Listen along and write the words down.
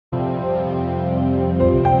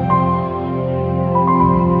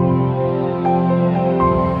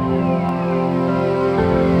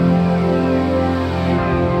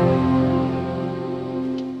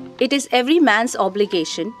it is every man's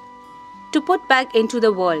obligation to put back into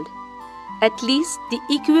the world at least the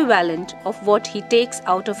equivalent of what he takes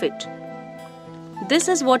out of it. This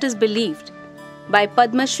is what is believed by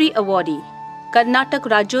Padma Shri awardee, Karnataka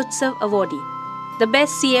Rajyotsav awardee, the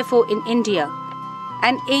best CFO in India,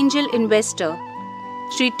 and angel investor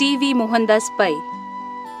Shree Mohandas Pai,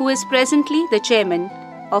 who is presently the chairman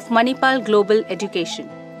of Manipal Global Education.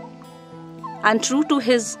 And true to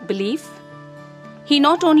his belief, he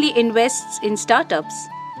not only invests in startups,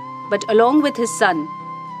 but along with his son,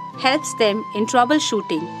 helps them in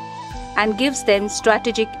troubleshooting and gives them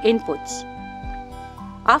strategic inputs.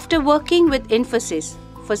 After working with Infosys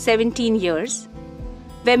for 17 years,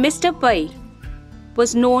 where Mr. Pai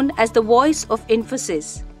was known as the voice of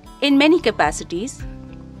Infosys in many capacities,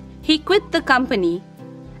 he quit the company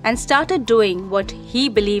and started doing what he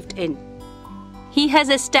believed in. He has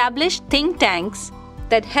established think tanks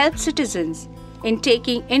that help citizens in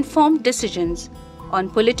taking informed decisions on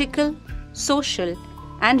political, social,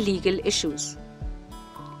 and legal issues.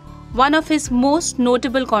 One of his most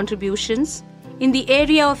notable contributions in the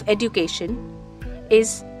area of education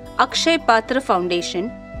is Akshay Patra Foundation,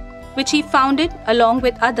 which he founded along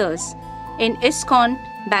with others in ISKCON,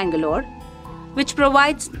 Bangalore, which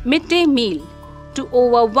provides midday meal to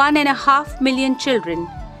over 1.5 million children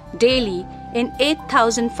daily in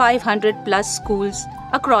 8,500 plus schools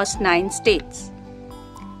across 9 states.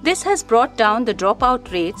 This has brought down the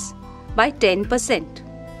dropout rates by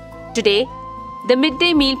 10%. Today, the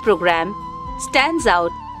midday meal program stands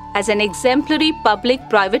out as an exemplary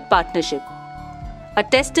public-private partnership, a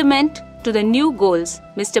testament to the new goals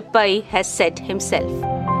Mr. Pai has set himself.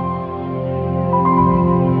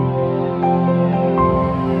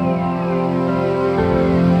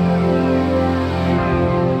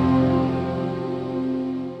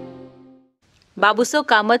 Babuso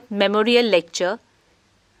Kamath Memorial Lecture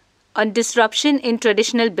on Disruption in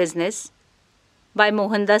Traditional Business by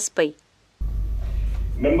Mohandas Pai.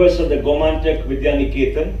 Members of the Gomant Vidya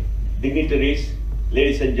Niketan, dignitaries,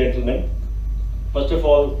 ladies and gentlemen, first of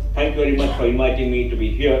all, thank you very much for inviting me to be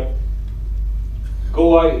here.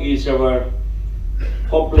 Goa is our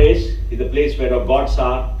home place, is the place where our gods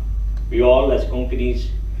are. We all as Konkanis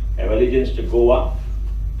have allegiance to Goa.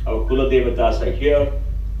 Our Kula Devatas are here,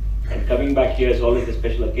 and coming back here is always a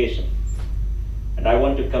special occasion. And I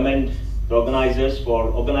want to commend the organizers for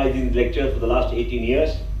organizing the lecture for the last 18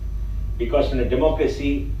 years, because in a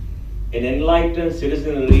democracy, an enlightened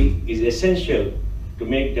citizenry is essential to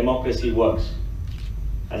make democracy works.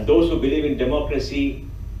 And those who believe in democracy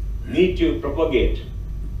need to propagate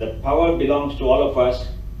that power belongs to all of us,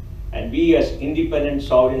 and we as independent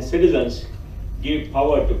sovereign citizens give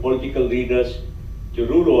power to political leaders to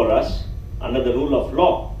rule over us under the rule of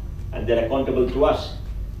law, and they're accountable to us.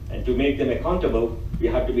 And to make them accountable, we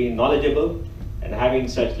have to be knowledgeable, and having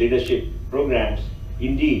such leadership programs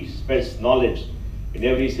indeed spreads knowledge in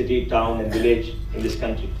every city, town, and village in this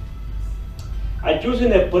country. I've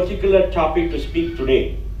chosen a particular topic to speak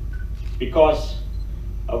today because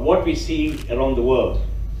of what we see around the world.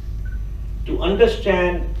 To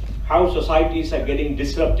understand how societies are getting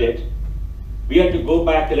disrupted, we have to go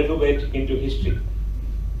back a little bit into history.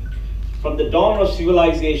 From the dawn of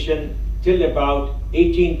civilization till about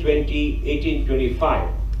 1820, 1825,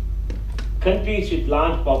 countries with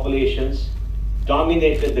large populations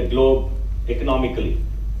dominated the globe economically.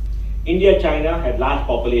 India, China had large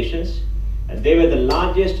populations, and they were the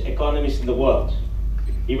largest economies in the world,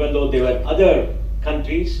 even though there were other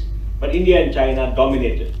countries, but India and China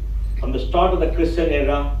dominated. From the start of the Christian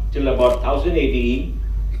era till about 1000 AD,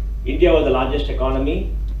 India was the largest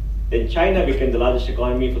economy, then China became the largest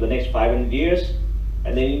economy for the next 500 years,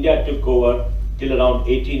 and then India took over till around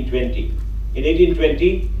 1820. In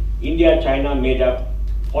 1820, India and China made up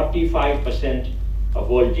 45% of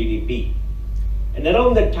world GDP. And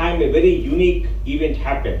around that time, a very unique event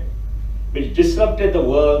happened, which disrupted the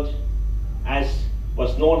world as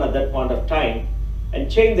was known at that point of time, and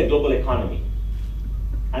changed the global economy.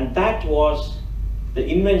 And that was the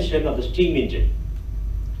invention of the steam engine.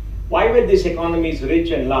 Why were these economies rich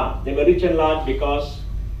and large? They were rich and large because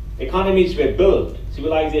economies were built,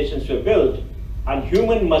 civilizations were built on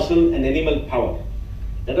human muscle and animal power.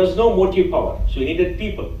 There was no motive power, so you needed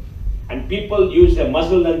people. And people used their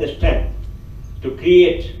muscle and their strength to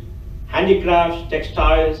create handicrafts,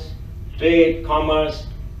 textiles, trade, commerce,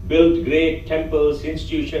 built great temples,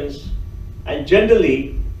 institutions, and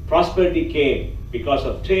generally prosperity came because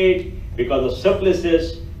of trade, because of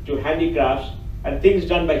surpluses to handicrafts, and things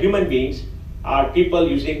done by human beings are people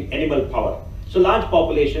using animal power. So large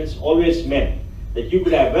populations always meant that you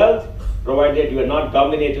could have wealth provided you are not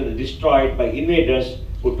dominated or destroyed by invaders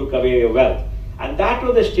who took away your wealth. And that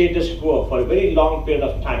was the status quo for a very long period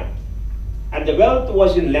of time. And the wealth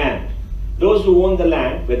was in land. Those who owned the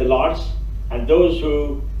land were the lords, and those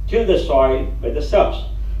who tilled the soil were the serfs.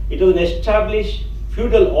 It was an established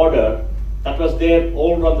feudal order that was there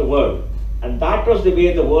all around the world. And that was the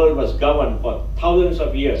way the world was governed for thousands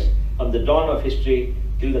of years, from the dawn of history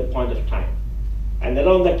till that point of time. And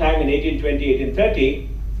around that time in 1820, 1830,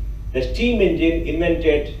 the steam engine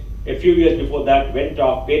invented a few years before that went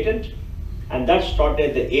off patent, and that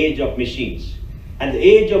started the age of machines. And the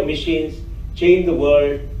age of machines changed the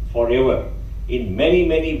world forever in many,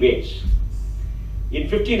 many ways. In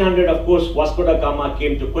 1500, of course, Vasco da Gama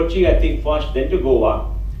came to Kochi, I think first, then to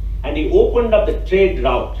Goa, and he opened up the trade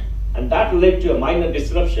route, and that led to a minor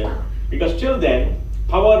disruption, because till then,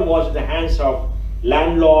 power was in the hands of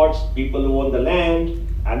landlords, people who owned the land,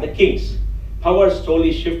 and the kings. Power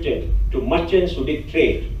slowly shifted to merchants who did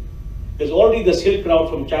trade. There's already the Silk Route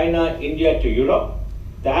from China, India to Europe.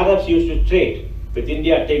 The Arabs used to trade with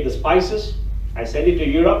India, take the spices and send it to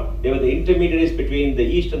Europe. They were the intermediaries between the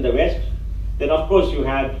East and the West. Then of course you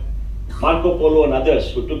had Marco Polo and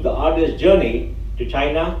others who took the arduous journey to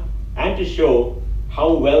China and to show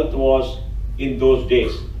how wealth was in those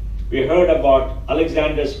days. We heard about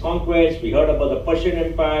Alexander's conquest, we heard about the Persian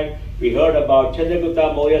Empire, we heard about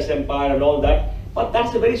Chandragupta Maurya's empire and all that. But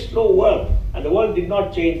that's a very slow world, and the world did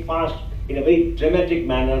not change fast in a very dramatic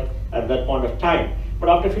manner at that point of time. But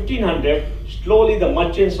after 1500, slowly the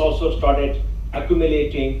merchants also started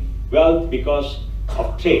accumulating wealth because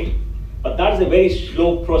of trade. But that's a very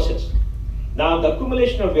slow process. Now the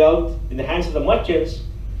accumulation of wealth in the hands of the merchants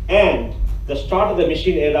and the start of the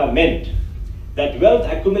machine era meant that wealth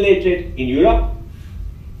accumulated in Europe,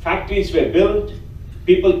 factories were built,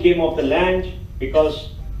 people came off the land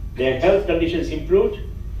because their health conditions improved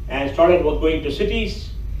and started going to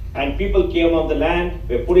cities, and people came off the land,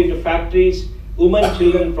 were put into factories, women,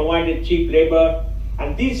 children provided cheap labor,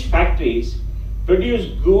 and these factories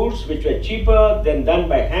produced goods which were cheaper than done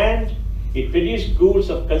by hand. It produced goods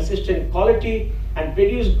of consistent quality and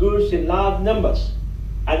produced goods in large numbers.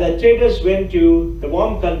 And the traders went to the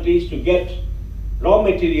warm countries to get raw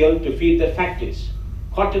material to feed their factories.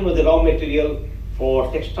 Cotton was the raw material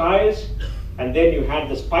for textiles, and then you had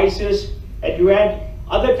the spices, and you had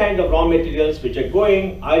other kind of raw materials which are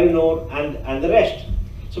going, iron ore and the rest.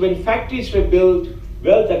 So when factories were built,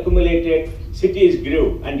 wealth accumulated, cities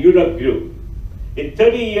grew, and Europe grew. In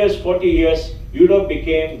 30 years, 40 years, Europe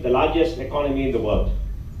became the largest economy in the world.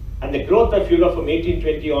 And the growth of Europe from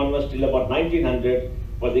 1820 onwards till about 1900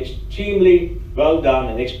 was extremely well done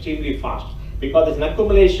and extremely fast, because there's an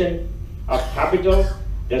accumulation of capital,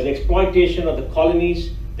 there's exploitation of the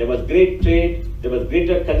colonies, there was great trade, there was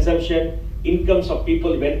greater consumption, incomes of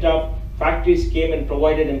people went up, factories came and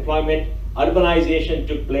provided employment, urbanization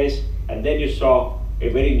took place, and then you saw a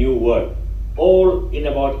very new world, all in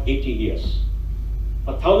about 80 years.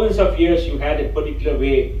 For thousands of years, you had a particular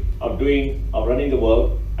way of running the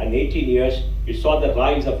world, and in 18 years, you saw the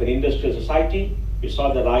rise of an industrial society, you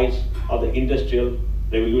saw the rise of the industrial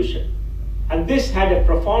revolution. And this had a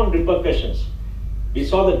profound repercussions. We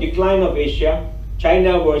saw the decline of Asia.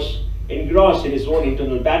 China was engrossed in its own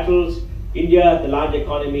internal battles. India, the large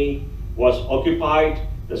economy, was occupied.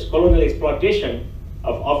 This colonial exploitation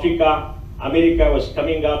of Africa, America was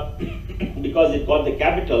coming up because it got the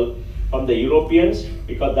capital from the Europeans,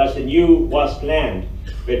 because that's a new vast land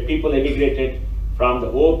where people emigrated from the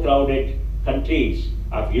overcrowded countries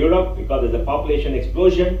of Europe because of the population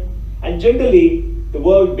explosion. And generally, the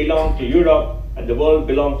world belonged to Europe and the world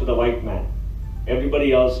belonged to the white man.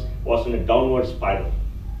 Everybody else was in a downward spiral.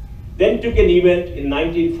 Then took an event in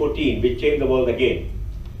 1914 which changed the world again.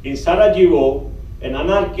 In Sarajevo, an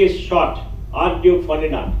anarchist shot Archduke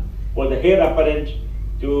Ferdinand, was the heir apparent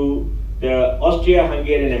to the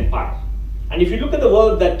Austria-Hungarian Empire. And if you look at the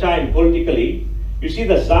world at that time politically, you see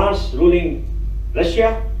the Tsars ruling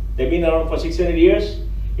Russia. They've been around for 600 years.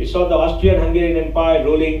 You saw the Austrian-Hungarian Empire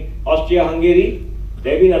ruling Austria-Hungary.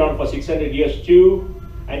 They've been around for 600 years too.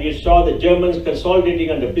 And you saw the Germans consolidating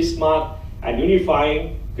under Bismarck and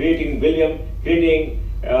unifying, creating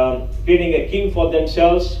a king for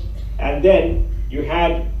themselves. And then you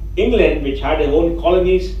had England, which had their own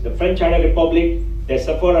colonies. The French had a republic. They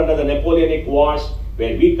suffered under the Napoleonic Wars,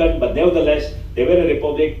 were weakened, but nevertheless, they were a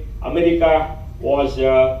republic. America was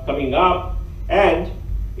coming up. And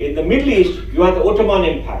in the Middle East, you had the Ottoman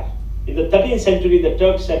Empire. In the 13th century, the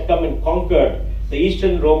Turks had come and conquered the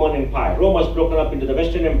Eastern Roman Empire. Rome was broken up into the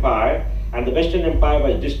Western Empire, and the Western Empire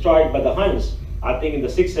was destroyed by the Huns, I think in the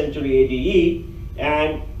 6th century ADE.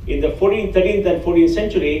 And in the 13th and 14th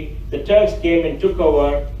century, the Turks came and took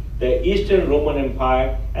over the Eastern Roman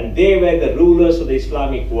Empire, and they were the rulers of the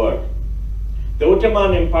Islamic world. The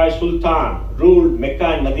Ottoman Empire Sultan ruled Mecca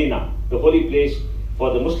and Medina, the holy place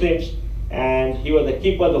for the Muslims, and he was the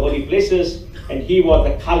keeper of the holy places, and he was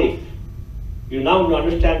the Caliph. You now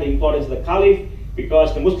understand the importance of the Caliph,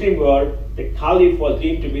 because the Muslim world, the Caliph was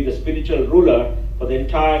deemed to be the spiritual ruler for the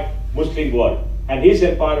entire Muslim world, and his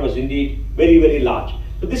empire was indeed very, very large.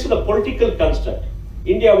 So this is a political construct.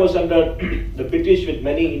 India was under the British with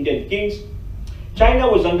many Indian kings. China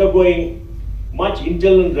was undergoing much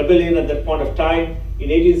internal rebellion at that point of time. In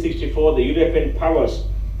 1864, the European powers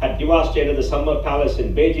had devastated the Summer Palace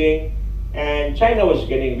in Beijing, and China was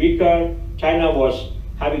getting weaker. China was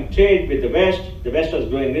having trade with the West was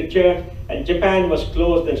growing richer, and Japan was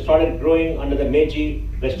closed and started growing under the Meiji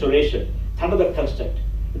Restoration. Another construct.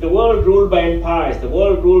 The world ruled by empires, the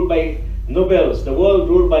world ruled by nobles, the world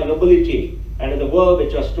ruled by nobility, and the world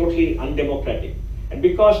which was totally undemocratic. And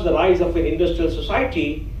because of the rise of an industrial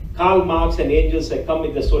society, Karl Marx and Engels had come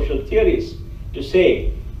with the social theories to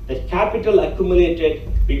say that capital accumulated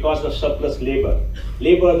because of surplus labor.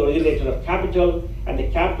 Labor is the originator of capital, and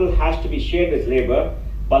the capital has to be shared with labor,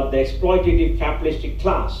 but the exploitative capitalistic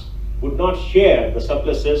class would not share the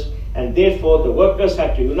surpluses, and therefore the workers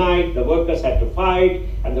had to unite, the workers had to fight,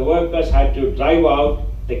 and the workers had to drive out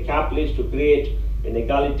the capitalists to create an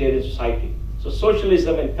egalitarian society. So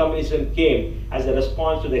socialism and communism came as a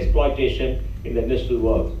response to the exploitation in the industrial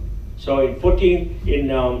world. So in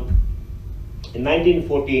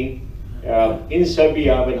 1914, in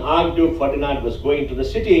Serbia, when Archduke Ferdinand was going to the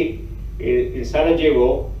city in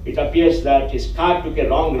Sarajevo, it appears that his car took a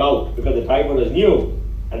wrong route because the driver was new,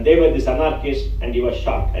 and they were these anarchists, and he was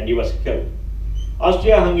shot and he was killed.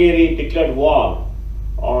 Austria-Hungary declared war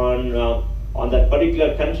on that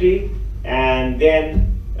particular country, and then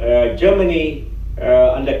Germany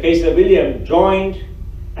under Kaiser William joined,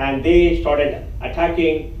 and they started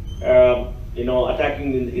attacking,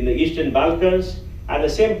 attacking in the Eastern Balkans. At the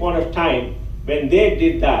same point of time, when they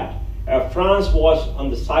did that, France was on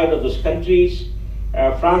the side of those countries.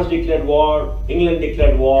 France declared war, England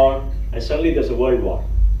declared war, and suddenly there's a world war.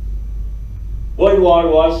 World war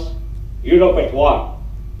was Europe at war,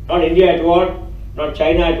 not India at war, not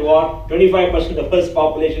China at war. 25% of the world's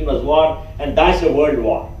population was war, and that's a world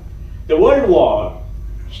war. The world war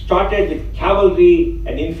started with cavalry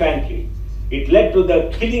and infantry. It led to the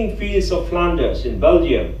killing fields of Flanders in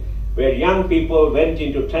Belgium, where young people went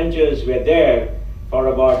into trenches, were there for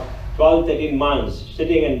about 12, 13 months,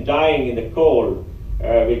 sitting and dying in the cold,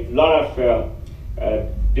 with a lot of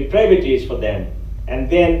depravities for them. And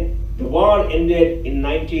then the war ended in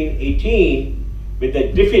 1918 with the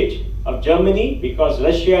defeat of Germany, because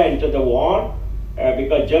Russia entered the war,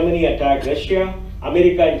 because Germany attacked Russia.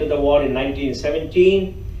 America entered the war in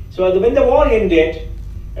 1917. So when the war ended,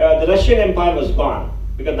 the Russian Empire was gone,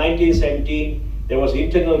 because 1917 there was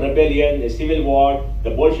internal rebellion, a civil war, the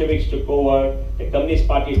Bolsheviks took over, the Communist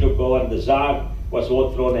Party took over, and the Tsar was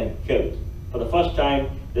overthrown and killed. For the first time,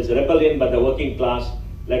 there's a rebellion by the working class,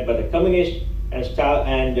 led by the communists, and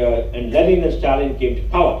Lenin and Stalin came to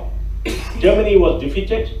power. Germany was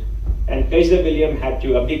defeated, and Kaiser William had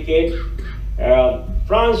to abdicate.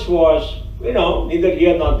 France was, neither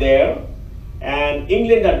here nor there, and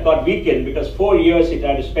England had got weakened because 4 years it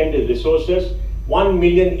had to spend its resources. 1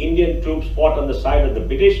 million Indian troops fought on the side of the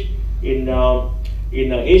British in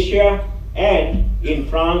Asia and in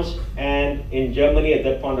France and in Germany at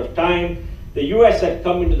that point of time. The US had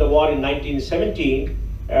come into the war in 1917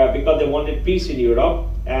 because they wanted peace in Europe,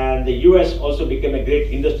 and the US also became a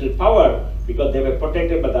great industrial power because they were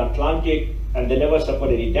protected by the Atlantic and they never suffered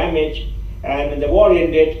any damage. And when the war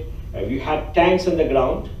ended, you had tanks on the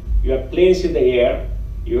ground, you had planes in the air,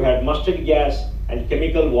 you had mustard gas and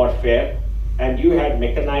chemical warfare, and you had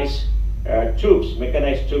mechanized troops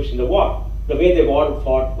in the war. The way the war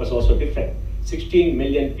fought was also different. 16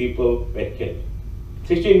 million people were killed.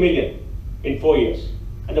 16 million in 4 years.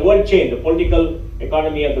 And the world changed, the political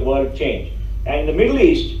economy of the world changed. And in the Middle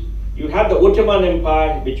East, you had the Ottoman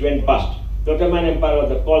Empire, which went bust. The Ottoman Empire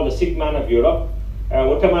was called the sick man of Europe.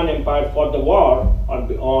 Ottoman Empire fought the war on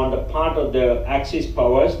the part of the Axis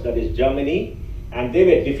powers, that is Germany, and they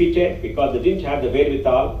were defeated because they didn't have the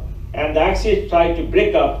wherewithal. And the Axis tried to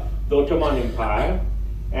break up the Ottoman Empire,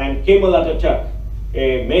 and Kemal Atatürk,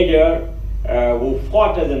 a major who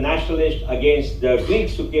fought as a nationalist against the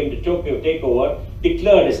Greeks who came to take over,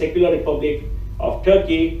 declared a secular republic of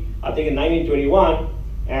Turkey, I think in 1921,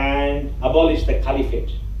 and abolished the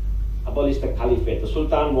caliphate. The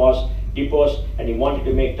Sultan was deposed, and he wanted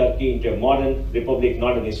to make Turkey into a modern republic,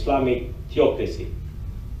 not an Islamic theocracy.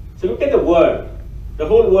 So look at the world. The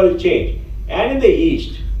whole world changed. And in the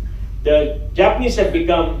East, The Japanese have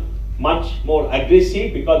become much more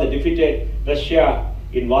aggressive because they defeated Russia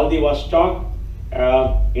in Vladivostok.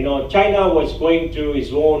 China was going through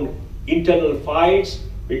its own internal fights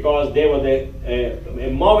because they were a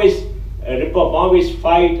Maoist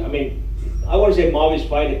fight. I won't say Maoist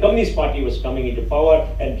fight. The Communist Party was coming into power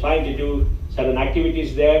and trying to do certain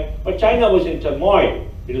activities there. But China was in turmoil.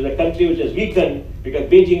 It was a country which was weakened because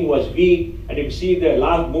Beijing was weak. And if you see the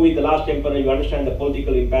last movie, The Last Emperor, you understand the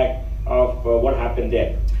political impact of what happened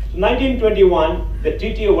there. So 1921, the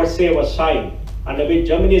Treaty of Versailles was signed, under which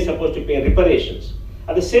Germany is supposed to pay reparations.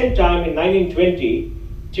 At the same time, in 1920,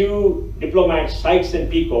 two diplomats, Sykes and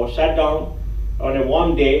Picot, sat down on a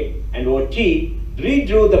warm day and over tea,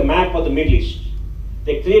 redrew the map of the Middle East.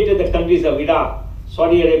 They created the countries of Iraq,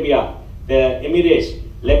 Saudi Arabia, the Emirates,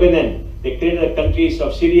 Lebanon. They created the countries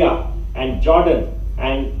of Syria and Jordan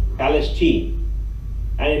and Palestine.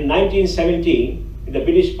 And in 1917, in the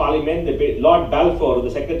British Parliament, Lord Balfour,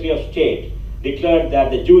 the Secretary of State, declared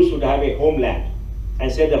that the Jews would have a homeland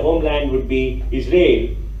and said the homeland would be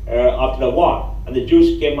Israel after the war. And the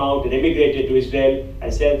Jews came out and emigrated to Israel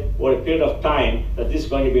and said over a period of time that this is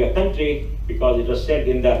going to be a country because it was said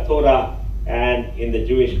in the Torah and in the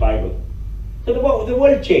Jewish Bible. So the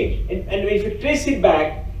world changed. And if you trace it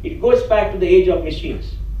back, it goes back to the age of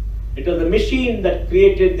machines. It was the machine that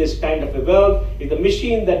created this kind of a world. It's the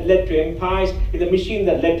machine that led to empires. It's the machine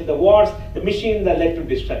that led to the wars. The machine that led to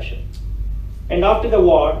destruction. And after the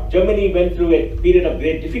war, Germany went through a period of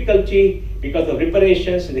great difficulty because of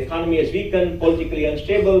reparations. The economy has weakened, politically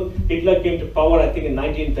unstable. Hitler came to power, I think, in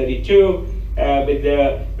 1932 with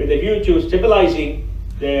the view to stabilizing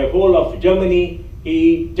the whole of Germany.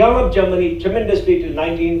 He developed Germany tremendously till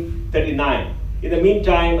 1939. In the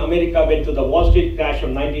meantime, America went through the Wall Street crash of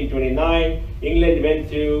 1929. England went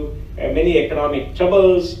through many economic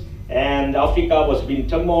troubles, and Africa was in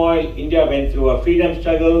turmoil. India went through a freedom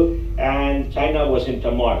struggle, and China was in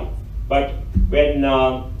turmoil. But when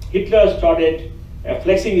Hitler started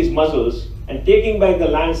flexing his muscles and taking back the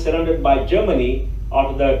land surrounded by Germany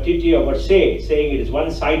after the Treaty of Versailles, saying it is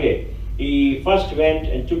one-sided, he first went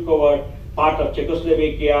and took over part of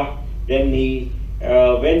Czechoslovakia, then he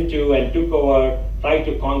went to and took over, tried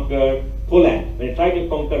to conquer Poland. When he tried to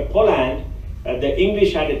conquer Poland, the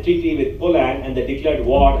English had a treaty with Poland and they declared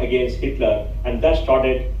war against Hitler, and that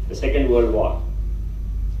started the Second World War.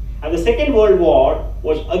 And the Second World War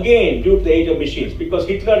was again due to the age of machines because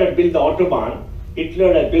Hitler had built the Autobahn,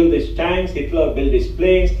 Hitler had built his tanks, Hitler built his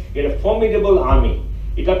planes, he had a formidable army.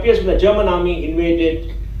 It appears when the German army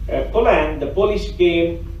invaded Poland, the Polish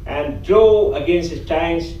came and drove against his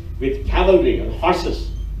tanks with cavalry and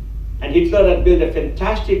horses. And Hitler had built a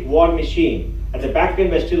fantastic war machine. At the back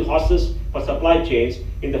end were still horses for supply chains.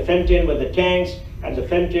 In the front end were the tanks. At the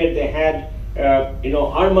front end they had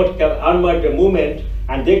armored movement,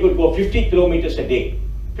 and they could go 50 kilometers a day.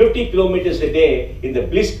 50 kilometers a day in the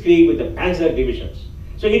Blitzkrieg with the Panzer divisions.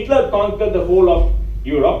 So Hitler conquered the whole of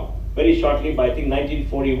Europe very shortly. By I think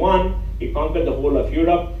 1941, he conquered the whole of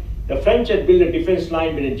Europe. The French had built a defense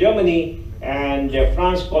line between Germany and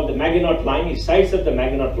France called the Maginot Line. He sides up the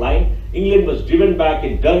Maginot Line. England was driven back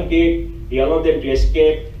in Dunkirk. He allowed them to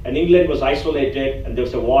escape, and England was isolated, and there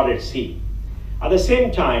was a war at sea. At the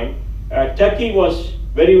same time, Turkey was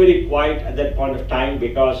very, very quiet at that point of time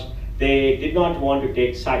because they did not want to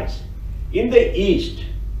take sides. In the east,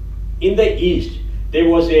 there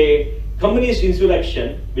was a communist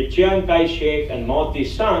insurrection with Chiang Kai-shek and Mao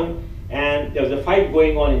Tse-tung, and there was a fight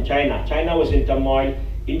going on in China. China was in turmoil.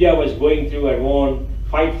 India was going through her own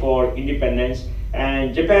fight for independence,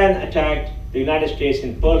 and Japan attacked the United States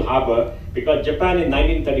in Pearl Harbor because Japan in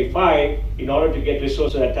 1935, in order to get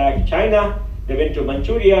resources, attacked China. They went to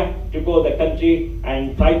Manchuria, took over the country,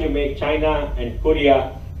 and tried to make China and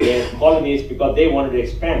Korea their colonies because they wanted to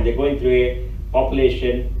expand. They're going through a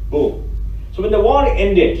population boom. So when the war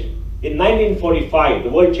ended in 1945, the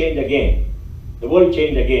world changed again. The world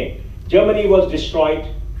changed again. Germany was destroyed.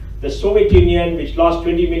 The Soviet Union, which lost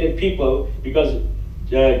 20 million people because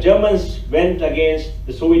the Germans went against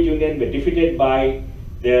the Soviet Union, were defeated by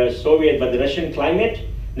the Russian climate.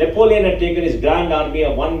 Napoleon had taken his grand army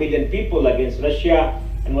of 1 million people against Russia,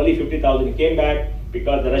 and only 50,000 came back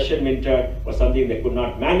because the Russian winter was something they could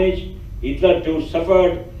not manage. Hitler too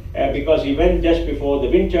suffered because he went just before the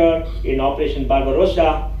winter in Operation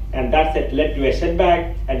Barbarossa, and that led to a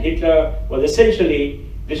setback, and Hitler was essentially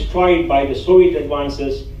destroyed by the Soviet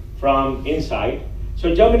advances from inside.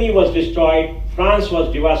 So Germany was destroyed, France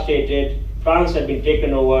was devastated, France had been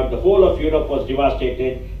taken over, the whole of Europe was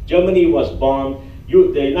devastated, Germany was bombed,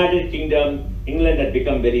 the United Kingdom, England had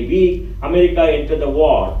become very weak, America entered the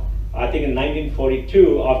war. I think in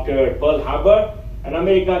 1942, after Pearl Harbor, and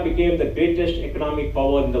America became the greatest economic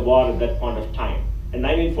power in the world at that point of time. In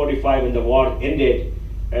 1945, when the war ended,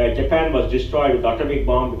 Japan was destroyed with atomic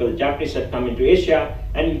bomb because the Japanese had come into Asia.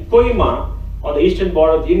 And in Kohima, on the eastern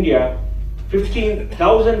border of India,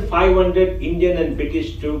 15,500 Indian and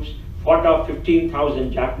British troops fought off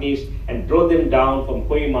 15,000 Japanese and drove them down from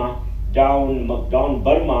Kohima down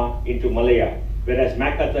Burma into Malaya, whereas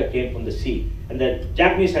MacArthur came from the sea. And the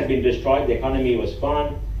Japanese had been destroyed, the economy was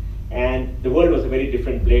gone, and the world was a very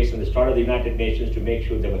different place, and they started the United Nations to make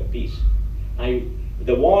sure there was peace. Now,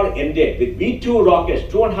 the war ended with V2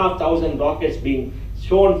 rockets, 2,500 rockets being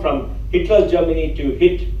shown from Hitler's Germany to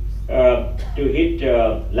hit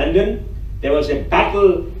London. There was a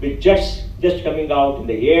battle with jets just coming out in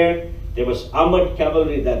the air. There was armored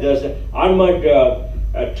cavalry, there was armored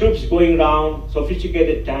troops going around,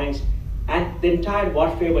 sophisticated tanks, and the entire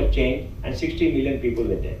warfare was changed, and 60 million people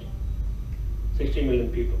were dead. 60 million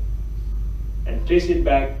people. And trace it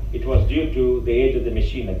back, it was due to the age of the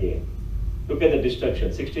machine again. Look at the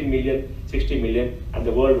destruction, 60 million, and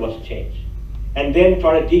the world was changed. And then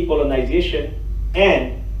started decolonization,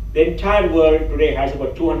 and the entire world today has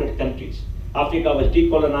about 200 countries. Africa was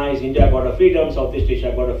decolonized, India got a freedom, Southeast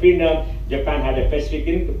Asia got a freedom, Japan had a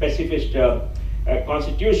pacifist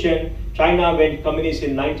constitution, China went communist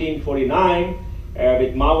in 1949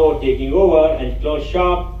 with Mao taking over and closed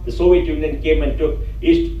shop. The Soviet Union came and took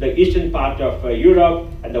the eastern part of Europe,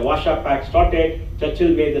 and the Warsaw Pact started. Churchill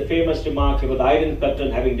made the famous remarks about the Iron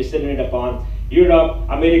Curtain having descended upon Europe.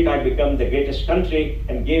 America had become the greatest country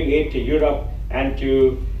and gave aid to Europe and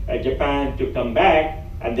to Japan to come back.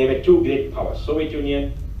 And there were two great powers, Soviet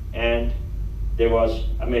Union and there was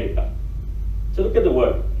America. So look at the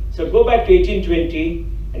world. So go back to 1820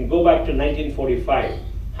 and go back to 1945,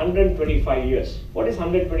 125 years. What is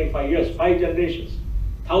 125 years? 5 generations.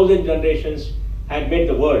 1,000 generations had made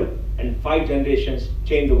the world, and 5 generations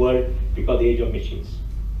changed the world because of the age of machines.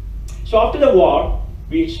 So after the war,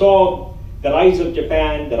 we saw the rise of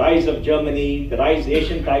Japan, the rise of Germany, the rise of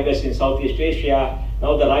Asian tigers in Southeast Asia,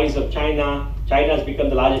 now the rise of China. China has become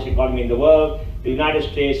the largest economy in the world. The United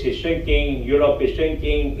States is shrinking, Europe is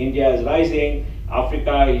shrinking, India is rising,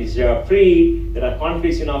 Africa is free, there are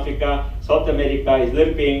conflicts in Africa, South America is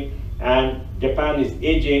limping, and Japan is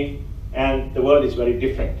aging, and the world is very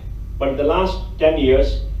different. But in the last 10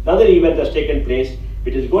 years, another event has taken place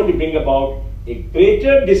which is going to bring about a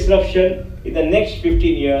greater disruption in the next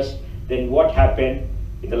 15 years than what happened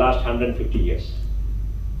in the last 150 years.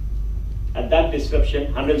 And that disruption,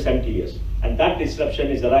 170 years. And that disruption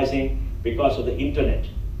is arising because of the internet.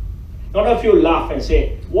 A lot of you laugh and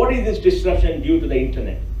say, what is this disruption due to the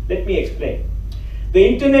internet? Let me explain. The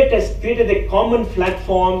internet has created a common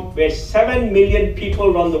platform where 7 million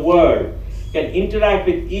people around the world can interact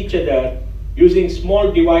with each other using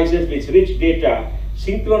small devices with rich data,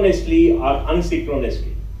 synchronously or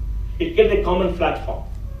asynchronously. It created a common platform.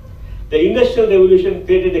 The Industrial Revolution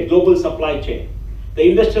created a global supply chain. The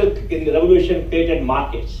Industrial Revolution created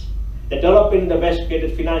markets. The development in the West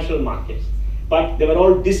created financial markets. But they were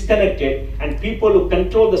all disconnected, and people who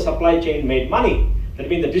controlled the supply chain made money. That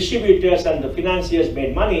means the distributors and the financiers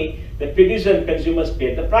made money, the producers and consumers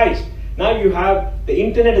paid the price. Now you have the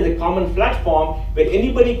internet as a common platform where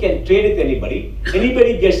anybody can trade with anybody.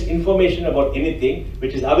 Anybody gets information about anything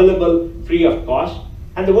which is available free of cost.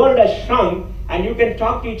 And the world has shrunk, and you can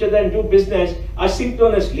talk to each other and do business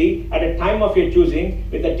asynchronously at a time of your choosing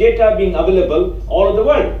with the data being available all over the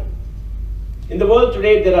world. In the world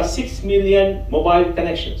today, there are 6 million mobile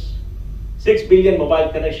connections, 6 billion mobile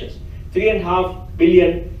connections, 3.5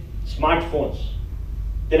 billion smartphones.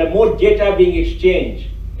 There are more data being exchanged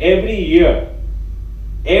every year.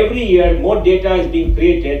 Every year, more data is being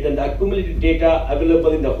created than the accumulated data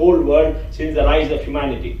available in the whole world since the rise of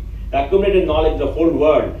humanity. The accumulated knowledge of the whole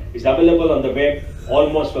world is available on the web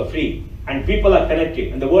almost for free. And people are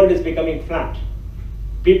connected, and the world is becoming flat.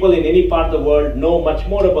 People in any part of the world know much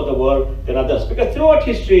more about the world than others. Because throughout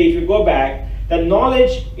history, if you go back, the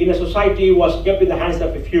knowledge in a society was kept in the hands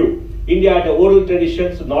of a few. India had the oral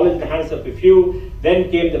traditions, so knowledge in the hands of a few.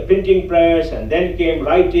 Then came the printing press, and then came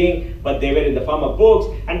writing, but they were in the form of books.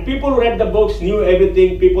 And people who read the books knew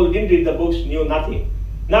everything. People who didn't read the books knew nothing.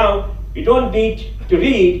 Now, you don't need to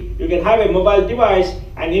read. You can have a mobile device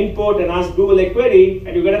and input and ask Google a query,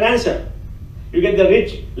 and you get an answer. You get the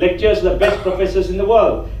rich lectures of the best professors in the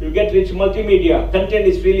world. You get rich multimedia. Content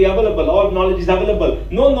is freely available. All knowledge is available.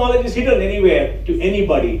 No knowledge is hidden anywhere to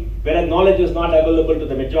anybody, whereas knowledge is not available to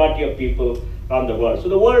the majority of people around the world. So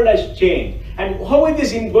the world has changed. And how is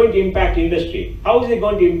this going to impact industry? How is it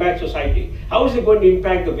going to impact society? How is it going to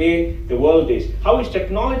impact the way the world is? How is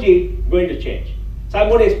technology going to change? So I'm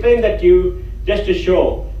going to explain that to you just to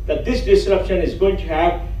show that this disruption is going to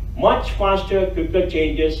have much faster, quicker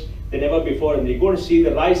changes than ever before. And we're going to see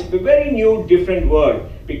the rise of a very new, different world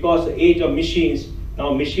because the age of machines,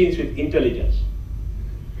 now machines with intelligence.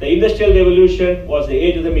 The Industrial Revolution was the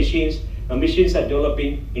age of the machines. Now machines are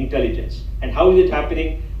developing intelligence. And how is it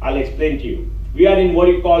happening? I'll explain to you. We are in what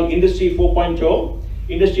you call Industry 4.0.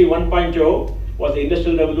 Industry 1.0 was the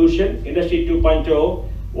Industrial Revolution. Industry 2.0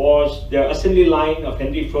 was the assembly line of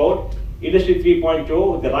Henry Ford. Industry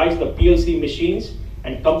 3.0, the rise of the PLC machines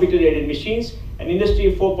and computer-aided machines. And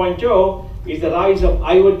Industry 4.0 is the rise of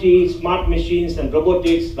IoT, smart machines, and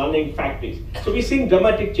robotics running factories. So we're seeing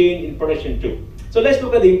dramatic change in production too. So let's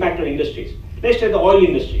look at the impact on industries. Let's take the oil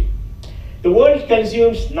industry. The world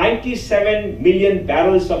consumes 97 million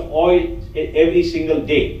barrels of oil every single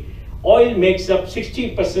day. Oil makes up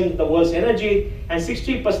 60% of the world's energy, and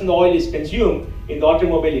 60% of the oil is consumed in the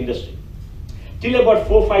automobile industry. Till about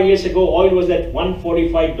 4 or 5 years ago, oil was at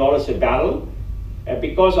 $145 a barrel.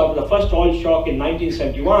 Because of the first oil shock in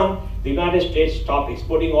 1971, the United States stopped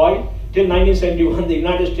exporting oil. Till 1971, the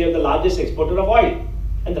United States was the largest exporter of oil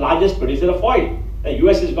and the largest producer of oil. The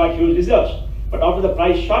US has got huge reserves. But after the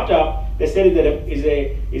price shot up, they said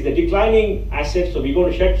it's a declining asset, so we're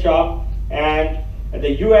going to shut shop. And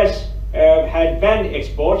the US had banned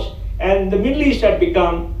exports, and the Middle East had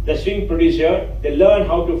become the swing producer. They learned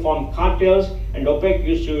how to form cartels, and OPEC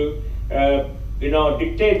used to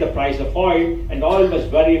dictate the price of oil, and oil was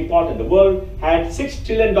very important. The world had $6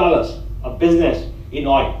 trillion of business in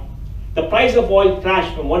oil. The price of oil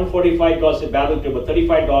crashed from $145 a barrel to about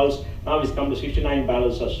 $35. Now it's come to 69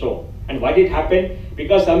 barrels or so. And why did it happen?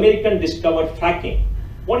 Because the Americans discovered fracking.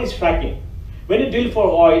 What is fracking? When you drill for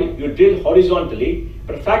oil, you drill horizontally,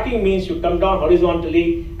 but fracking means you come down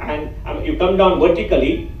horizontally and you come down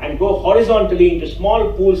vertically and go horizontally into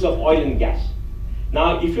small pools of oil and gas.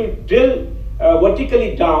 Now, if you drill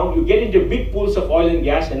vertically down, you get into big pools of oil and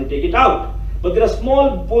gas and you take it out. But there are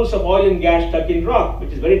small pools of oil and gas stuck in rock,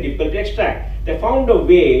 which is very difficult to extract. They found a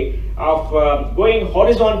way of going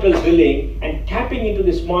horizontal drilling and tapping into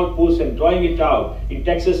the small pools and drawing it out in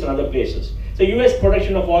Texas and other places. So US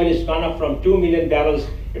production of oil has gone up from 2 million barrels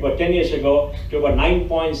about 10 years ago to about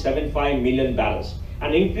 9.75 million barrels.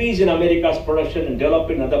 An increase in America's production and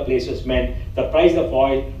development in other places meant the price of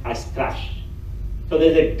oil has crashed. So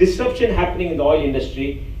there's a disruption happening in the oil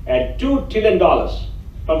industry at $2 trillion.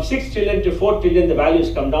 From 6 trillion to 4 trillion, the value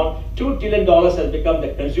has come down. $2 trillion has become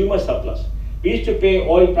the consumer surplus. We used to pay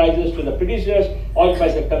oil prices to the producers, oil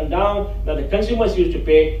prices have come down. Now the consumers used to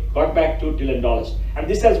pay, got back $2 trillion. And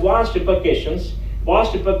this has vast repercussions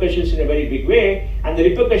in a very big way. And the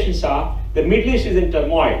repercussions are, the Middle East is in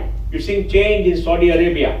turmoil. You're seeing change in Saudi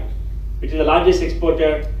Arabia, which is the largest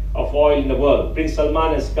exporter of oil in the world. Prince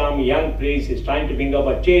Salman has come, a young prince, is trying to bring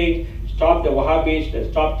about change, stop the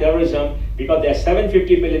Wahhabis, stop terrorism, because there are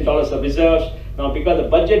 $750 million of reserves. Now, because the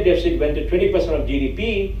budget deficit went to 20% of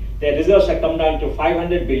GDP, their reserves have come down to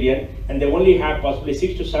 500 billion, and they only have possibly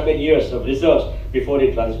 6 to 7 years of reserves before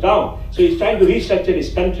it runs down. So he's trying to restructure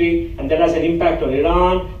his country, and that has an impact on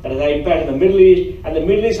Iran, that has an impact on the Middle East, and the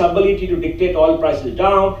Middle East's ability to dictate oil prices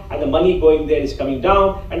down, and the money going there is coming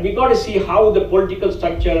down. And we got to see how the political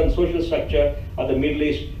structure and social structure of the Middle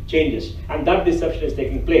East changes, and that disruption is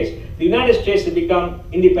taking place. The United States has become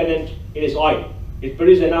independent in its oil. It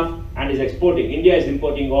produces enough and is exporting. India is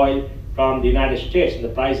importing oil from the United States, and the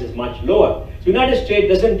price is much lower. So the United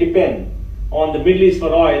States doesn't depend on the Middle East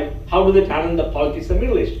for oil. How do they handle the politics of the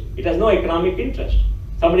Middle East? It has no economic interest.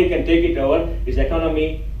 Somebody can take it over, its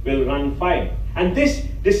economy will run fine. And this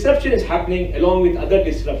disruption is happening along with other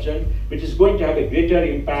disruption, which is going to have a greater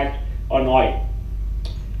impact on oil.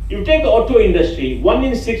 You take the auto industry, 1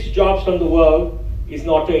 in 6 jobs from the world is in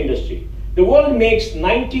the auto industry. The world makes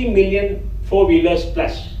 90 million four-wheelers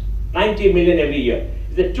plus, 90 million every year.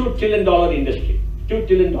 It's a $2 trillion industry, $2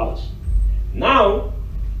 trillion. Now,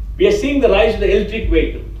 we are seeing the rise of the electric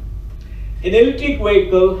vehicle. An electric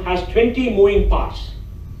vehicle has 20 moving parts.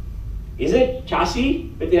 Is it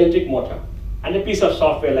chassis with the electric motor and a piece of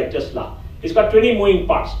software like Tesla? It's got 20 moving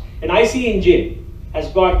parts. An IC engine has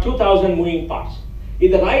got 2,000 moving parts.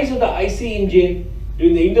 In the rise of the IC engine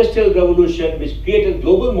during the Industrial Revolution, which created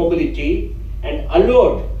global mobility and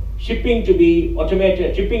allowed shipping to be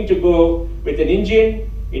automated, shipping to go with an engine,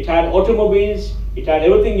 it had automobiles, it had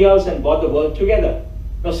everything else and brought the world together.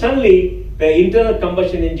 Now suddenly, the internal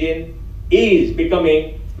combustion engine is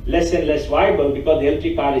becoming less and less viable because the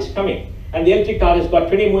electric car is coming. And the electric car has got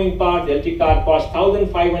 20 moving parts. The electric car costs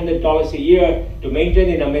 $1,500 a year to maintain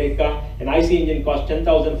in America. An IC engine costs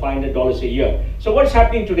 $10,500 a year. So what's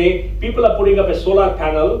happening today? People are putting up a solar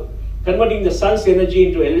panel, converting the sun's energy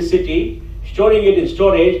into electricity, storing it in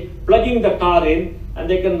storage, plugging the car in, and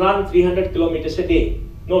they can run 300 kilometers a day,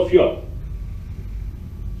 no fuel.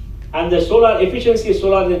 And the solar efficiency of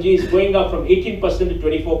solar energy is going up from 18% to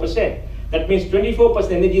 24%. That means 24%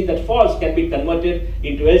 energy that falls can be converted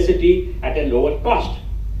into electricity at a lower cost.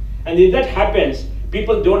 And if that happens,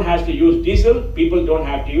 people don't have to use diesel, people don't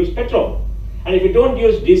have to use petrol. And if you don't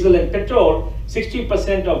use diesel and petrol,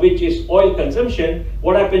 60% of which is oil consumption,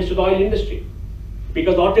 what happens to the oil industry?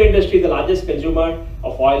 Because the auto industry is the largest consumer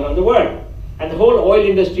of oil in the world. And the whole oil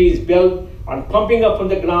industry is built on pumping up from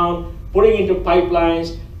the ground, putting into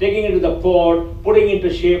pipelines, taking it to the port, putting it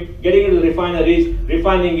into ship, getting it to the refineries,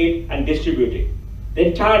 refining it and distributing. The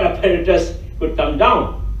entire apparatus could come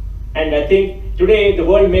down. And I think today the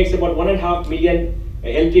world makes about 1.5 million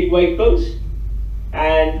electric vehicles.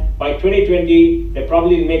 And by 2020, they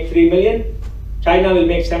probably will make 3 million. China will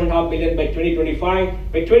make 7.5 million by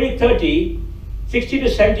 2025. By 2030, 60 to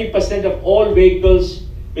 70% of all vehicles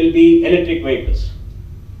will be electric vehicles.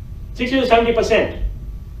 60 to 70%.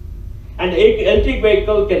 And an electric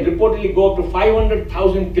vehicle can reportedly go up to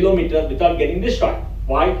 500,000 kilometers without getting destroyed.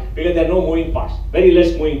 Why? Because there are no moving parts, very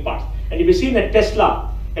less moving parts. And if you see in a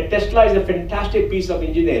Tesla is a fantastic piece of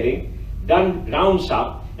engineering done grounds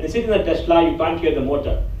up. And you sit in a Tesla, you can't hear the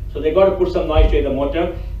motor. So they got to put some noise to hear the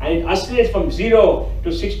motor. And it accelerates from 0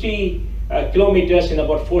 to 60 kilometers in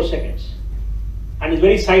about 4 seconds. And it's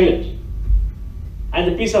very silent.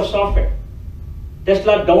 And the piece of software.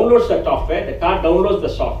 Tesla downloads the software, the car downloads the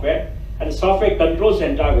software, and the software controls the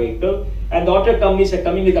entire vehicle. And the auto companies are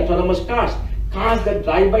coming with autonomous cars that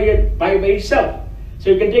drive by itself.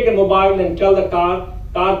 So you can take a mobile and tell the car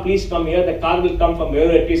please come here. The car will come from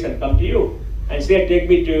wherever it is and come to you. And say, take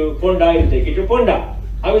me to Ponda, it will take you to Ponda.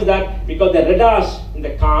 How is that? Because the radars in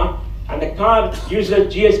the car, and the car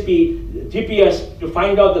uses GPS to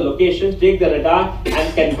find out the locations, take the radar,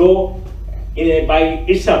 and can go by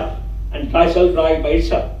itself, and self-drive by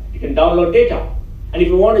itself. You can download data. And if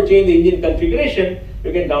you want to change the engine configuration,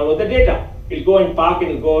 you can download the data. It'll go and park,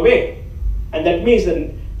 it'll go away. And that means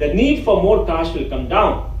the need for more cars will come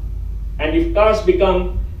down. And if cars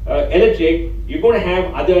become electric, you're going to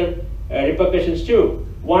have other repercussions too.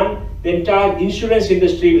 One, the entire insurance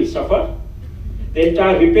industry will suffer. The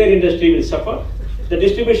entire repair industry will suffer. The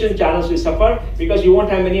distribution channels will suffer because you won't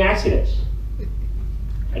have many accidents.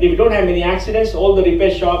 And if you don't have many accidents, all the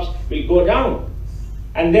repair shops will go down.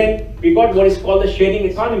 And then we got what is called the sharing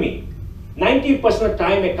economy. 90% of the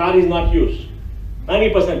time a car is not used.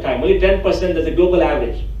 90% of the time, only 10% is the global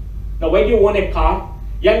average. Now why do you want a car?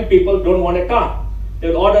 Young people don't want a car. They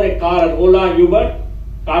will order a car on Ola, Uber,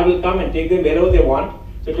 car will come and take them wherever they want.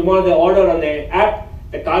 So tomorrow they order on the app,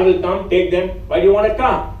 the car will come, take them. Why do you want a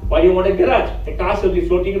car? Why do you want a garage? The cars will be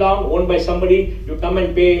floating around, owned by somebody. You come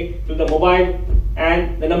and pay to the mobile,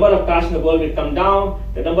 and the number of cars in the world will come down.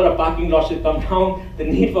 The number of parking lots will come down. The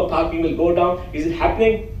need for parking will go down. Is it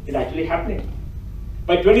happening? It's actually happening.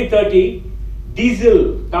 By 2030,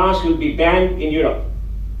 diesel cars will be banned in Europe.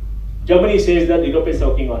 Germany says that, Europe is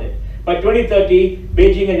working on it. By 2030,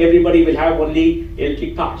 Beijing and everybody will have only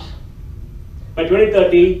electric cars. By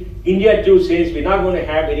 2030, India too says we're not going to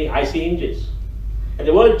have any IC engines. And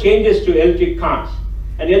the world changes to electric cars.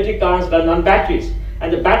 And electric cars run on batteries.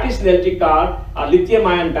 And the batteries in the electric car are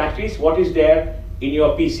lithium-ion batteries. What is there in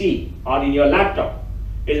your PC or in your laptop?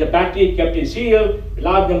 It is a battery kept in serial, a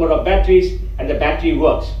large number of batteries, and the battery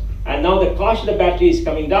works. And now the cost of the battery is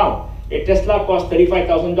coming down. A Tesla costs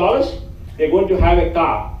 $35,000. They're going to have a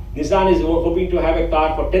car. Nissan is hoping to have a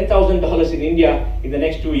car for $10,000 in India in the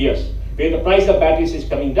next 2 years. Where the price of batteries is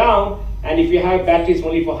coming down, and if you have batteries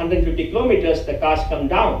only for 150 kilometers, the costs come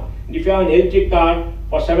down. And if you have an electric car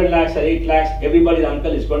for 7 lakhs or 8 lakhs, everybody's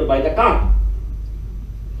uncle is going to buy the car.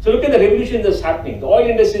 So look at the revolution that's happening. The oil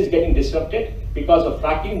industry is getting disrupted because of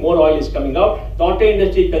fracking. More oil is coming out. The auto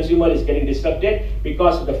industry consumer is getting disrupted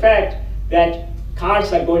because of the fact that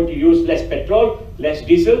cars are going to use less petrol, less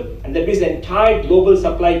diesel, and that means the entire global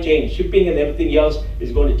supply chain, shipping and everything else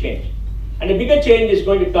is going to change. And a bigger change is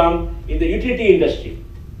going to come in the utility industry.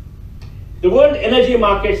 The world energy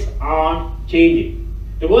markets are changing.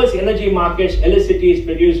 The world's energy markets, electricity is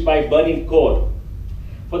produced by burning coal.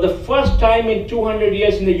 For the first time in 200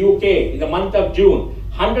 years in the UK, in the month of June,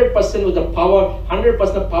 100% of the power, 100%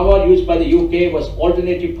 of power used by the UK was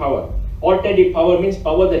alternative power. Alternative power means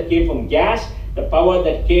power that came from gas, the power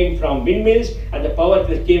that came from windmills, and the power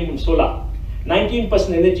that came from solar. 19%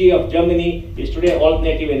 energy of Germany is today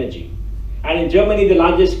alternative energy. And in Germany, the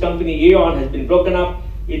largest company, E.ON, has been broken up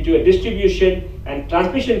into a distribution and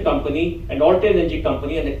transmission company, an alternate energy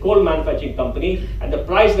company, and a coal manufacturing company. And the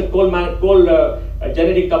price of the coal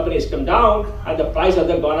generating company has come down, and the price has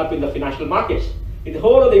gone up in the financial markets. In the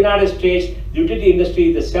whole of the United States, the utility industry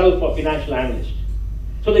is the sell for financial analysts.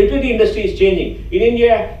 So the utility industry is changing. In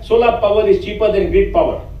India, solar power is cheaper than grid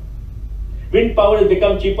power. Wind power has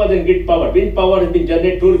become cheaper than grid power. Wind power has been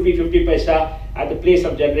generated 2 rupee 50 paisa at the place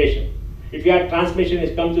of generation. If you have transmission,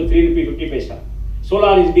 it comes to 3 rupee 50 paisa.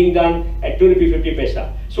 Solar is being done at 2 rupee 50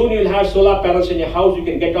 paisa. Soon you will have solar panels in your house. You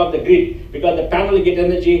can get off the grid because the panel will get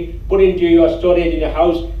energy put into your storage in your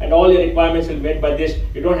house, and all your requirements will be met by this.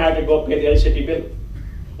 You don't have to go pay the electricity bill.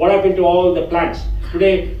 What happened to all the plants?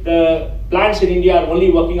 Today, the plants in India are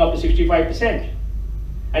only working up to 65%.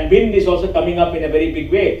 And wind is also coming up in a very big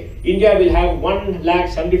way. India will have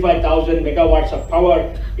 1,75,000 megawatts of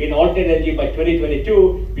power in alternate energy by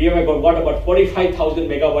 2022. We have got about 45,000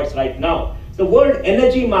 megawatts right now. The world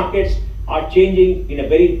energy markets are changing in a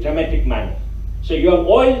very dramatic manner. So you have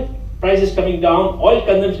oil prices coming down, oil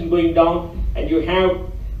consumption going down, and you have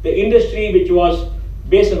the industry which was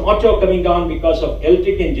based on auto coming down because of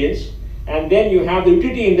electric engines, and then you have the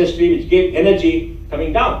utility industry which gave energy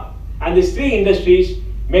coming down. And these three industries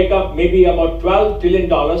make up maybe about $12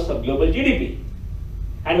 trillion of global GDP.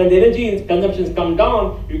 And when the energy consumptions come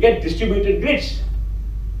down, you get distributed grids.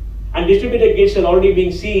 And distributed grids are already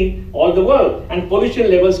being seen all the world, and pollution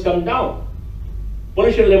levels come down.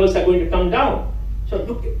 Pollution levels are going to come down. So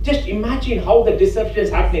look, just imagine how the disruption is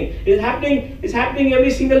happening. It's happening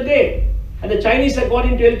every single day. And the Chinese have got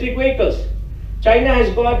into electric vehicles. China has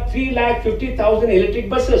got 350,000 electric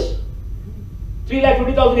buses.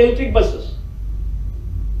 350,000 electric buses.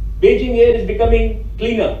 Beijing air is becoming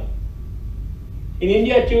cleaner. In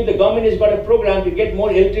India too, the government has got a program to get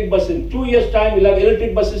more electric buses. In 2 years' time, we'll have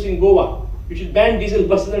electric buses in Goa. We should ban diesel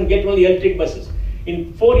buses and get only electric buses.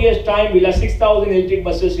 In 4 years' time, we'll have 6,000 electric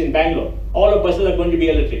buses in Bangalore. All our buses are going to be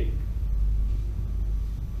electric.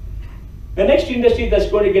 The next industry that's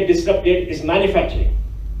going to get disrupted is manufacturing.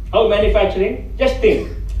 How manufacturing? Just think,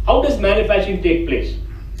 how does manufacturing take place?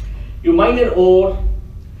 You mine an ore,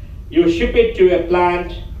 you ship it to a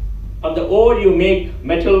plant. On the ore, you make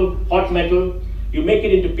metal, hot metal. You make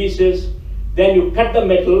it into pieces, then you cut the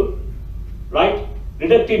metal, right?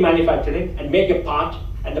 Reductive manufacturing, and make a part,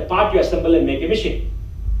 and the part you assemble and make a machine.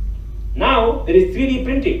 Now, there is 3D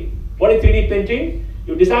printing. What is 3D printing?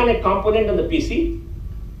 You design a component on the PC,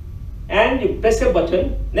 and you press a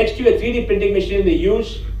button. Next to a 3D printing machine, they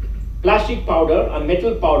use plastic powder or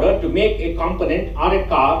metal powder to make a component or a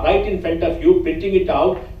car right in front of you, printing it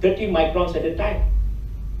out 30 microns at a time.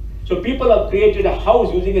 So people have created a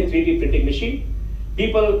house using a 3D printing machine.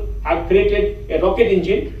 People have created a rocket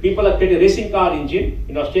engine. People have created a racing car engine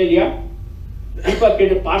in Australia. People have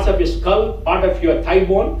created parts of your skull, part of your thigh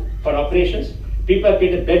bone for operations. People have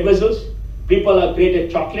created blood vessels. People have created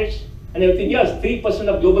chocolates and everything else. 3%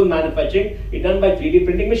 of global manufacturing is done by 3D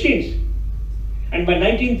printing machines. And by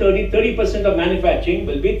 1930, 30% of manufacturing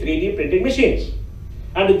will be 3D printing machines.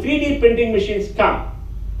 And the 3D printing machines come.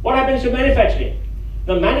 What happens to manufacturing?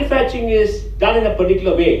 Now, manufacturing is done in a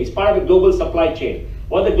particular way. It's part of a global supply chain.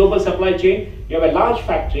 What is the global supply chain? You have a large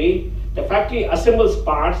factory. The factory assembles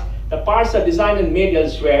parts. The parts are designed and made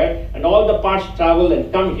elsewhere, and all the parts travel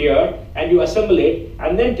and come here, and you assemble it,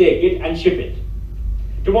 and then take it and ship it.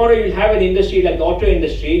 Tomorrow you'll have an industry like the auto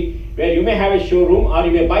industry, where you may have a showroom, or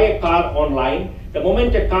you may buy a car online. The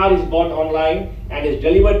moment a car is bought online and is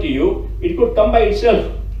delivered to you, it could come by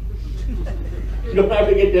itself. You don't have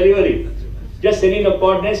to get delivery. Just send in the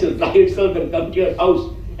coordinates, it'll drive itself and come to your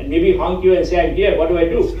house and maybe honk you and say, I'm here, what do I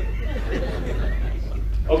do?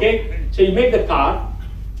 Okay, so you make the car.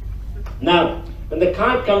 Now, when the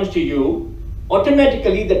car comes to you,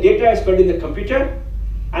 automatically the data is fed in the computer,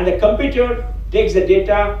 and the computer takes the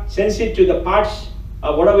data, sends it to the parts,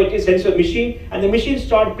 whatever it is, sends to a machine, and the machine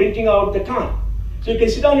starts printing out the car. So you can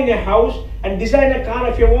sit down in your house and design a car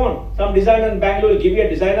of your own. Some designer in Bangalore will give you a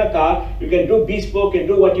designer car. You can do bespoke and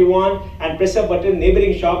do what you want, and press a button,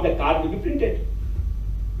 neighboring shop, the car will be printed.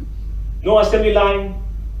 No assembly line,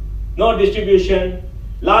 no distribution,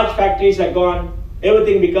 large factories are gone,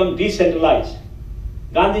 everything becomes decentralized.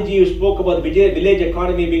 Gandhiji, who spoke about the village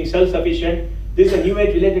economy being self-sufficient, this is a new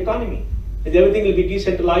age village economy. Everything will be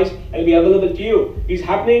decentralized and will be available to you. Is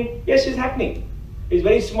happening? Yes, it's happening. It's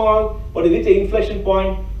very small, but with the inflection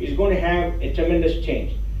point, it's going to have a tremendous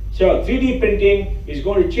change. So 3D printing is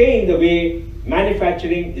going to change the way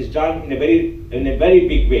manufacturing is done in a very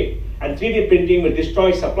big way. And 3D printing will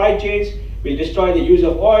destroy supply chains, will destroy the use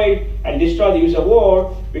of oil, and destroy the use of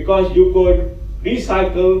ore, because you could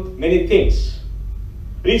recycle many things.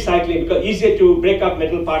 Recycling, because easier to break up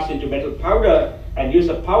metal parts into metal powder and use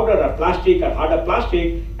a powder or plastic or harder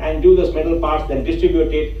plastic and do those metal parts, then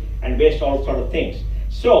distribute it and waste all sort of things.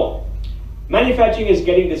 So manufacturing is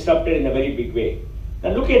getting disrupted in a very big way.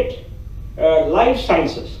 Now look at life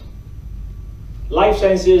sciences. Life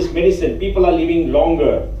sciences, medicine, people are living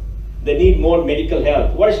longer. They need more medical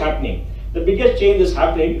help. What is happening? The biggest change that's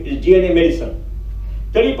happening is DNA medicine.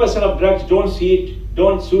 30% of drugs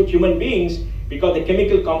don't suit human beings because the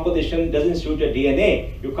chemical composition doesn't suit your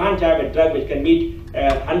DNA. You can't have a drug which can meet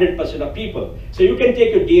 100% of people. So you can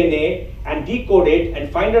take your DNA and decode it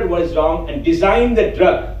and find out what is wrong and design the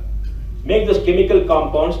drug, make those chemical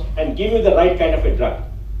compounds and give you the right kind of a drug.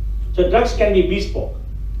 So drugs can be bespoke.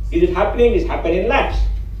 Is it happening? It's happening in labs.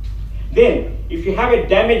 Then, if you have a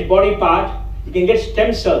damaged body part, you can get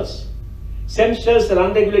stem cells. Stem cells are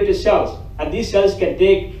unregulated cells, and these cells can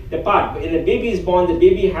take the part. When a baby is born, the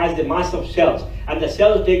baby has the mass of cells, and the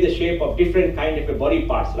cells take the shape of different kind of a body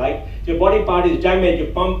parts, right? So your body part is damaged,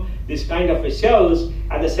 you pump this kind of a cells,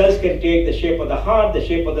 and the cells can take the shape of the heart, the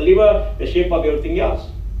shape of the liver, the shape of everything else.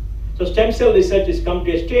 So stem cell research has come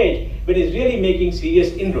to a stage where it's really making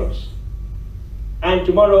serious inroads. And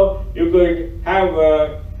tomorrow you could have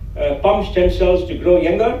pump stem cells to grow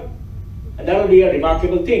younger, and that will be a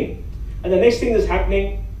remarkable thing. And the next thing that's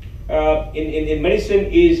happening in medicine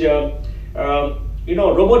is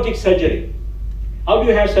robotic surgery. How do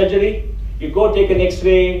you have surgery? You go take an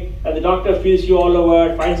X-ray, and the doctor feels you all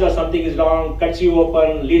over, finds out something is wrong, cuts you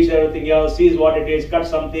open, leaves everything else, sees what it is, cuts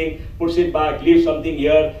something, puts it back, leaves something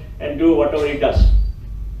here, and do whatever he does.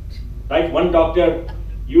 Right? One doctor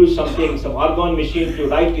used some argon machine to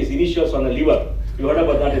write his initials on the liver. You heard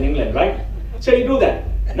about that in England, right? So you do that.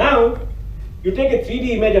 Now, you take a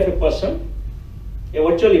 3D image of a person, a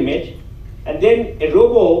virtual image, and then a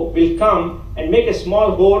robo will come and make a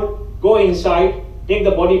small hole, go inside, take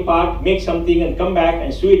the body part, make something and come back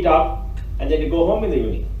and sew it up, and then you go home in the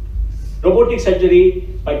evening. Robotic surgery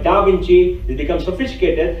by Da Vinci has become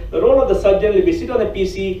sophisticated. The role of the surgeon will be sit on a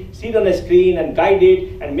PC, sit on a screen and guide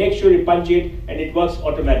it and make sure you punch it and it works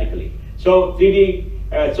automatically. So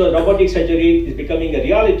so robotic surgery is becoming a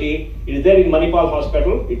reality. It is there in Manipal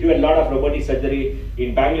hospital. We do a lot of robotic surgery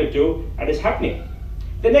in Bangalore too, and it's happening.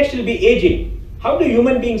 The next will be aging. How do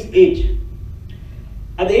human beings age?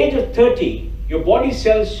 At the age of 30, your body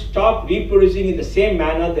cells stop reproducing in the same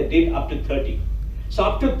manner they did up to 30. So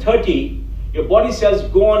up to 30, your body cells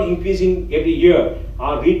go on increasing every year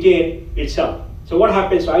or retain itself. So what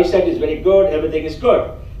happens? So eyesight is very good, everything is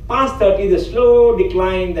good. Past 30, the slow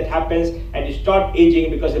decline that happens and you start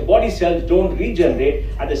aging because the body cells don't regenerate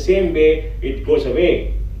at the same way it goes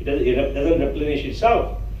away. It doesn't replenish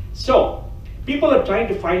itself. So people are trying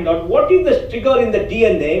to find out what is the trigger in the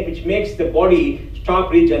DNA which makes the body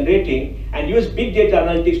stop regenerating, and use big data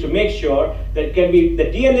analytics to make sure that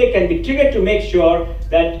the DNA can be triggered to make sure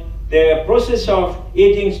that the process of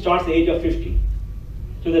aging starts at the age of 50.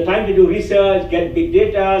 So the time to do research, get big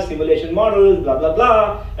data, simulation models, blah, blah,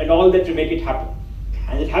 blah, and all that to make it happen.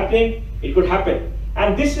 And it's happening, it could happen.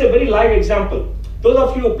 And this is a very live example. Those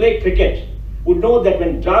of you who play cricket would know that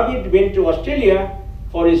when Dravid went to Australia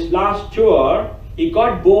for his last tour, he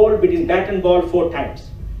got bowled between bat and ball 4 times.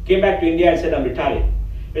 Came back to India and said, I'm retiring.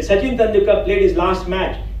 When Sachin Tendulkar played his last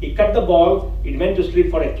match, he cut the ball, it went to sleep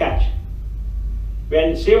for a catch.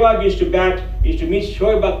 When Sehwag used to bat, he used to meet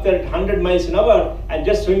Shoaib Akhtar at 100 miles an hour and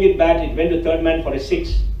just swing it back, it went to third man for a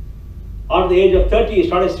 6. At the age of 30, he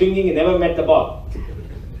started swinging, he never met the ball.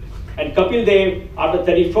 And Kapil Dev, after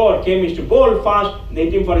 34, came, used to bowl fast, and they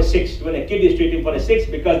hit him for a 6. When a kid used to hit him for a 6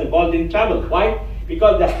 because the ball didn't travel. Why?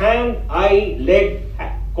 Because the hand, eye, leg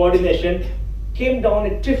coordination came down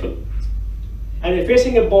a trifle. And you're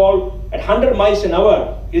facing a ball at 100 miles an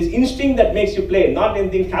hour, it's instinct that makes you play, not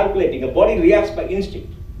anything calculating. The body reacts by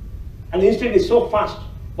instinct. And the instinct is so fast.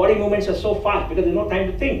 Body movements are so fast because there's no time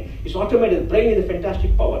to think. It's automated. The brain is a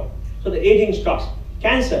fantastic power. So the aging starts.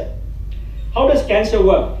 Cancer. How does cancer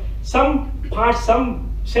work? Some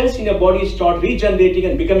cells in your body start regenerating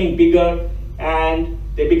and becoming bigger, and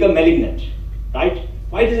they become malignant, right?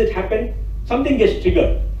 Why does it happen? Something gets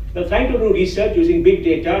triggered. They're trying to do research using big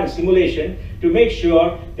data and simulation to make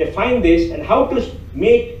sure they find this and how to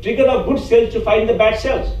trigger up good cells to find the bad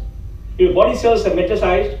cells. If your body cells are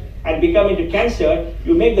metastasized and become into cancer,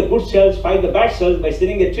 you make the good cells fight the bad cells by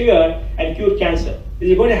setting a trigger and cure cancer.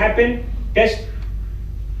 Is it going to happen? Test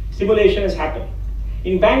simulation has happened.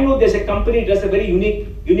 In Bangalore, there's a company that does a very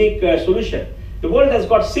unique solution. The world has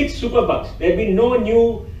got 6 superbugs. There have been no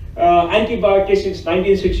new antibiotics since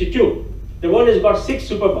 1962. The world has got 6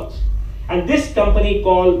 superbugs. And this company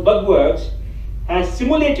called Bugworks has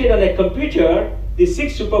simulated on a computer the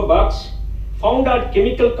 6 superbugs, found out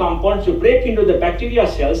chemical compounds to break into the bacteria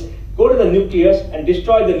cells, go to the nucleus and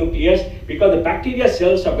destroy the nucleus, because the bacteria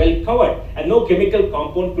cells are well covered and no chemical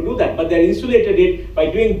compound could do that. But they insulated it by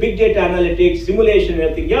doing big data analytics, simulation and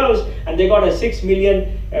everything else, and they got a 6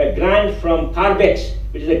 million grant from Carbex,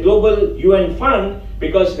 which is a global UN fund,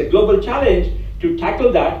 because the global challenge to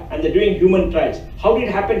tackle that, and they're doing human trials. How did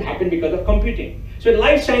it happen? Happened because of computing. So in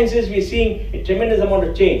life sciences, we're seeing a tremendous amount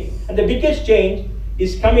of change. And the biggest change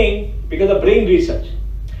is coming because of brain research.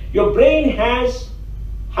 Your brain has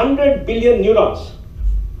 100 billion neurons,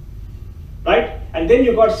 right? And then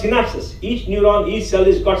you got synapses. Each neuron, each cell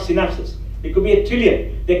has got synapses. It could be a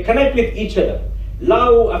trillion. They connect with each other.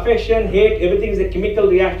 Love, affection, hate, everything is a chemical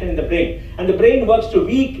reaction in the brain. And the brain works to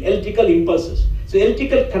weak electrical impulses. So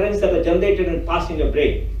electrical currents that are generated and passed in your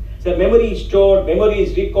brain. So memory is stored, memory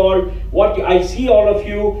is recalled. I see all of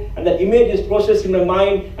you, and that image is processed in my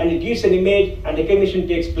mind, and it gives an image, and recognition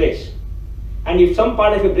takes place. And if some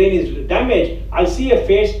part of your brain is damaged, I'll see a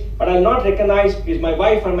face, but I'll not recognize is my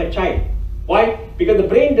wife or my child. Why? Because the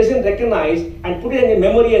brain doesn't recognize and put it in a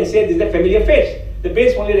memory and say this is a familiar face. The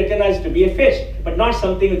brain only recognizes to be a face, but not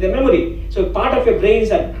something with a memory. So if part of your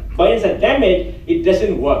brains are damaged, it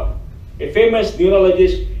doesn't work. A famous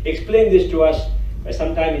neurologist explained this to us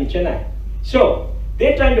sometime in Chennai. So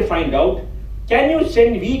they're trying to find out, can you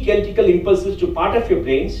send weak electrical impulses to part of your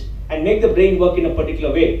brains and make the brain work in a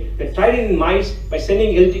particular way? They tried it in mice by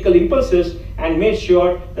sending electrical impulses and made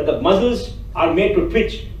sure that the muscles are made to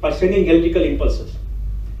twitch by sending electrical impulses.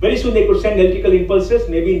 Very soon they could send electrical impulses,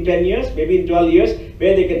 maybe in 10 years, maybe in 12 years,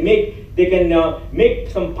 where they can make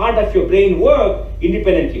some part of your brain work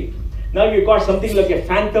independently. Now you've got something like a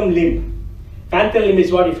phantom limb. Phantom limb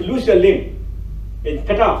is what? If you lose your limb, it's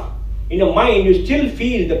cut off. In your mind, you still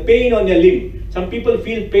feel the pain on your limb. Some people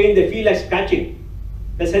feel pain, they feel like scratching.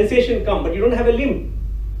 The sensation comes, but you don't have a limb.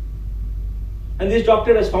 And this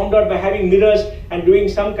doctor has found out by having mirrors and doing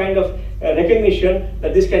some kind of recognition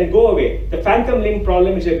that this can go away. The phantom limb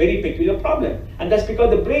problem is a very peculiar problem. And that's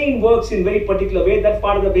because the brain works in a very particular way. That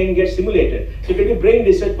part of the brain gets simulated. So you can do brain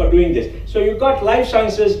research for doing this. So you've got life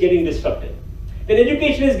sciences getting disrupted. Then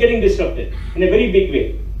education is getting disrupted in a very big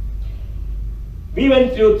way. We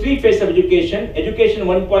went through 3 phases of education. Education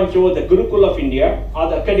 1.0, the Gurukul of India, or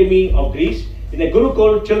the Academy of Greece. In the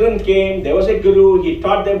Gurukul, children came, there was a guru, he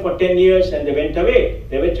taught them for 10 years and they went away.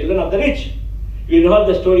 They were children of the rich. You heard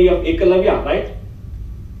the story of Ekalavya, right?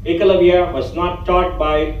 Ekalavya was not taught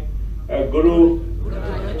by Guru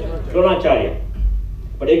Dronacharya.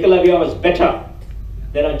 But Ekalavya was better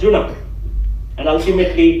than Arjuna. And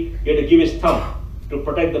ultimately, he had to give his thumb to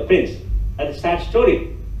protect the prince. That's a sad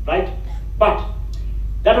story, right? But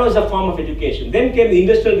that was a form of education. Then came the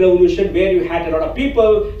Industrial Revolution, where you had a lot of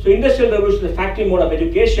people. So Industrial Revolution is the factory mode of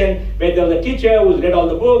education, where there was a teacher who's read all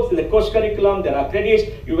the books, there's a course curriculum, there are credits.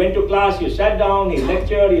 You went to class, you sat down, he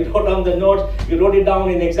lectured, you wrote down the notes, you wrote it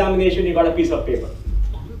down in the examination, you got a piece of paper.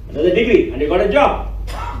 There's a degree, and you got a job.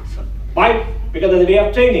 Why? Because of the way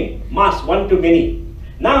of training, mass, one to many.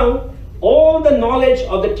 Now, all the knowledge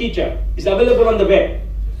of the teacher is available on the web.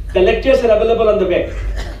 The lectures are available on the web.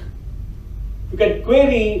 You can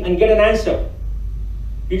query and get an answer.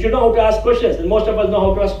 You should know how to ask questions, and most of us know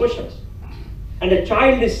how to ask questions. And a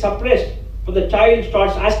child is suppressed, for the child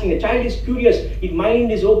starts asking. A child is curious, his mind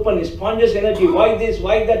is open, his sponges energy, why this,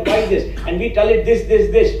 why that, why this, and we tell it this, this,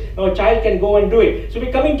 this. Now a child can go and do it. So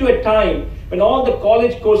we're coming to a time when all the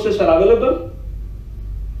college courses are available.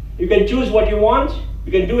 You can choose what you want.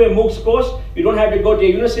 You can do a MOOCs course. You don't have to go to a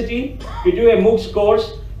university. You do a MOOCs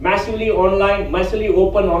course, massively online, massively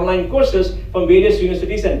open online courses from various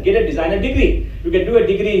universities, and get a designer degree. You can do a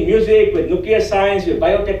degree in music, with nuclear science, with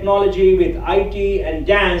biotechnology, with IT and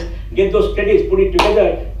dance, get those credits, put it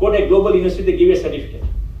together, go to a global university, give you a certificate.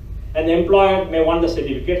 And the employer may want the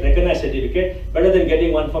certificate, recognized certificate, better than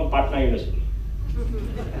getting one from Patna University,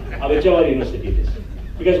 or whichever university it is.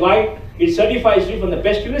 Because why? It certifies you from the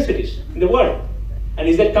best universities in the world. And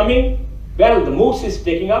is that coming? Well, the MOOCs is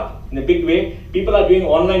taking up in a big way. People are doing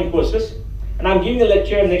online courses. And I'm giving a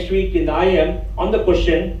lecture next week in the IM on the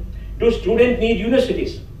question, do students need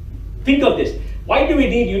universities? Think of this. Why do we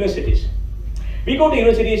need universities? We go to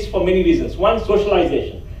universities for many reasons. One,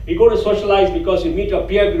 socialization. We go to socialize because we meet a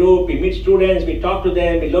peer group, we meet students, we talk to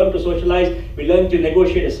them, we learn to socialize, we learn to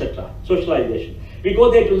negotiate, etc. Socialization. We go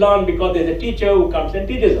there to learn because there's a teacher who comes and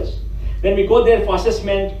teaches us. Then we go there for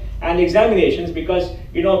assessment and examinations because,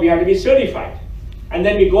 we have to be certified. And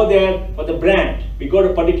then we go there for the brand. We go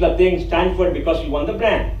to particular things, Stanford, because we want the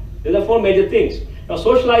brand. There are 4 major things. Now,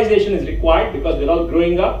 socialization is required because we're all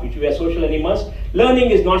growing up, which we are social animals.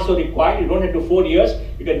 Learning is not so required. You don't have to do 4 years.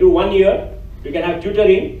 You can do 1 year. You can have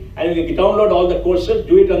tutoring, and you can download all the courses,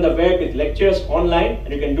 do it on the web with lectures online,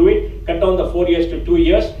 and you can do it. Cut down the 4 years to 2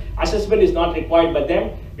 years. Assessment is not required by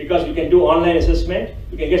them because you can do online assessment.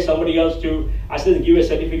 You can get somebody else to assess, give a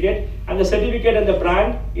certificate, and the certificate and the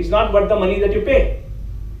brand is not worth the money that you pay.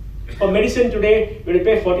 For medicine today, you have to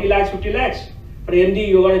pay 40 lakhs, 50 lakhs. For MD,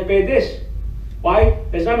 you got to pay this. Why?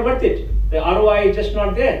 It's not worth it. The ROI is just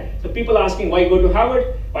not there. So people are asking, why go to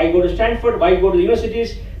Harvard? Why go to Stanford? Why go to the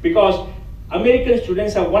universities? Because American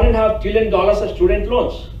students have $1.5 trillion of student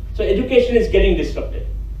loans. So education is getting disrupted.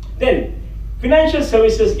 Then financial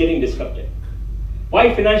services getting disrupted.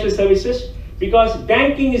 Why financial services? Because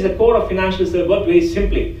banking is the core of financial services. Work very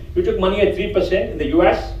simply. You took money at 3% in the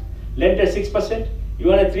US, lent at 6%,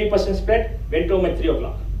 you earn a 3% spread, went home at 3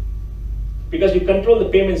 o'clock. Because you control the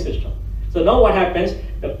payment system. So now what happens?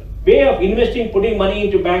 The way of investing, putting money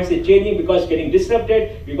into banks is changing because it's getting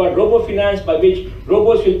disrupted. You've got robo-finance by which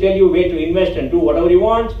robots will tell you where to invest and do whatever you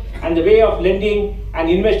want. And the way of lending and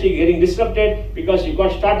investing is getting disrupted because you've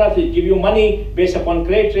got startups that give you money based upon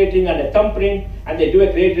credit rating and a thumbprint, and they do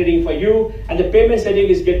a credit rating for you. And the payment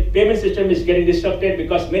system is getting disrupted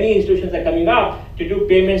because many institutions are coming up to do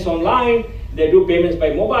payments online. They do payments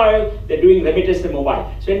by mobile, they're doing remittance by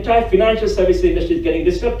mobile. So entire financial services industry is getting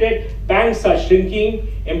disrupted, banks are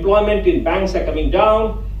shrinking, employment in banks are coming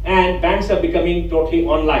down, and banks are becoming totally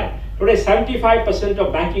online. Today, 75%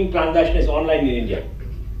 of banking transaction is online in India.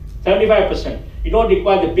 75%. You don't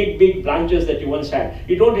require the big branches that you once had.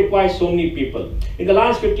 You don't require so many people. In the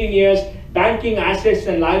last 15 years, banking assets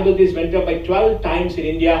and liabilities went up by 12 times in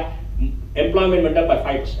India. Employment went up by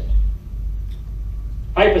 5%.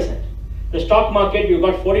 5%. The stock market, you've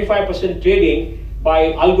got 45% trading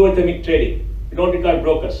by algorithmic trading. You don't require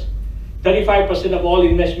brokers. 35% of all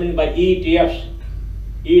investment by ETFs.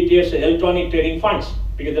 ETFs are electronic trading funds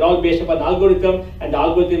because they're all based upon algorithm, and the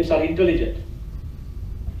algorithms are intelligent.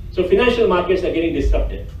 So financial markets are getting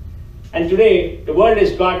disrupted. And today, the world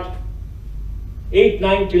has got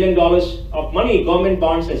 $8-9 trillion of money, government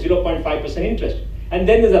bonds at 0.5% interest. And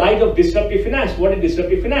then there's the rise of disruptive finance. What is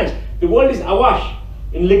disruptive finance? The world is awash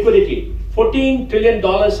in liquidity. $14 trillion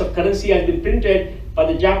of currency has been printed by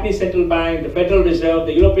the Japanese Central Bank, the Federal Reserve,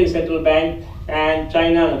 the European Central Bank, and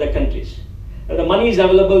China and other countries. Now, the money is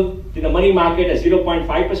available in the money market at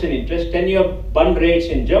 0.5% interest. 10-year bond rates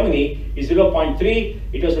in Germany is 0.3.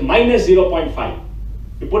 It was a minus 0.5.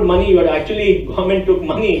 You put money, government took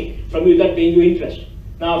money from you without paying you interest.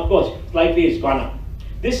 Now, of course, slightly it's gone up.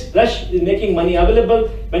 This rush is making money available.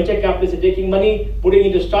 Venture capitalists are taking money, putting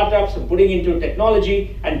into startups and putting into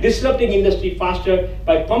technology and disrupting industry faster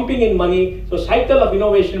by pumping in money. So cycle of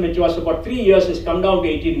innovation, which was about 3 years, has come down to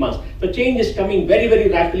 18 months. The change is coming very, very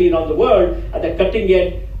rapidly around the world at the cutting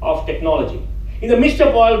edge of technology. In the midst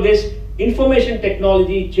of all this, information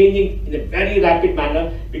technology changing in a very rapid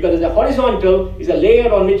manner because the horizontal is a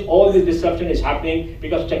layer on which all this disruption is happening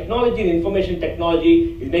because technology and information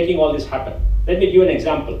technology is making all this happen. Let me give you an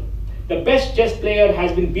example. The best chess player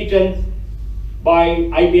has been beaten by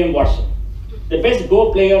IBM Watson. The best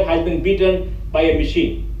Go player has been beaten by a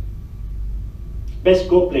machine. Best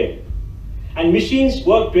Go player. And machines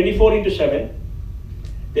work 24/7.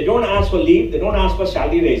 They don't ask for leave, they don't ask for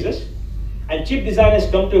salary raises. And chip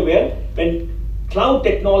designers come to where when cloud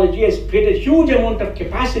technology has created huge amount of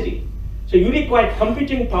capacity. So you require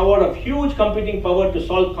computing power of huge computing power to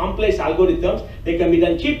solve complex algorithms. They can be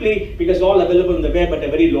done cheaply because all available on the web at a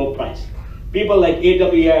very low price. People like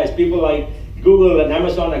AWS, people like Google and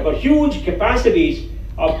Amazon have got huge capacities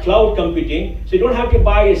of cloud computing. So you don't have to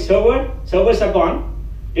buy a server. Servers are gone.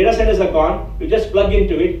 Data centers are gone. You just plug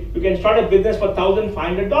into it. You can start a business for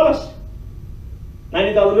 $1,500.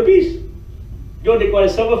 90,000 rupees. You don't require a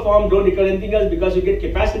server farm, don't require anything else because you get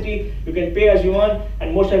capacity, you can pay as you want,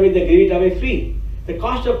 and most of it they give it away free. The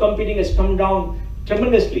cost of computing has come down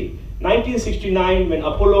tremendously. 1969, when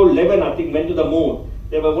Apollo 11, I think, went to the moon,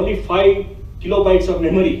 there were only 5 kilobytes of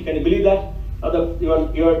memory. Can you believe that? Now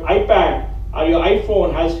your iPad or your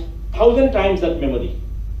iPhone has 1,000 times that memory.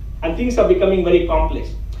 And things are becoming very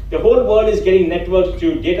complex. The whole world is getting networks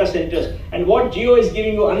to data centers. And what Jio is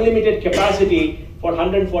giving you unlimited capacity for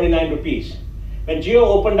 149 rupees. When Jio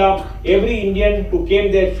opened up, every Indian who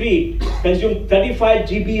came there free consumed 35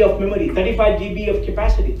 GB of memory, 35 GB of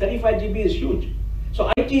capacity. 35 GB is huge. So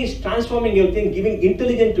IT is transforming everything, giving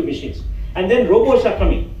intelligence to machines. And then robots are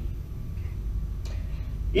coming.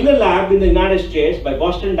 In a lab in the United States by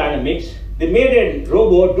Boston Dynamics, they made a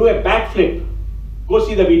robot do a backflip. Go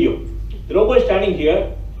see the video. The robot is standing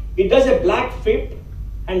here. It does a backflip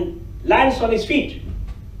and lands on his feet.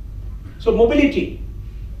 So mobility.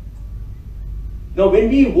 Now when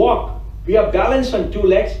we walk, we are balanced on two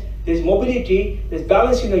legs. There's mobility, there's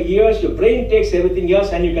balance in your ears, your brain takes everything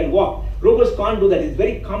else and you can walk. Robots can't do that, it's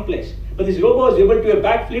very complex. But this robot is able to do a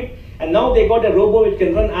backflip, and now they got a robot which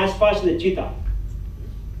can run as fast as a cheetah.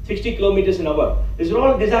 60 kilometers an hour. These are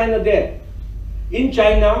all designed there. In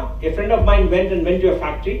China, a friend of mine went to a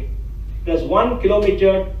factory. It was 1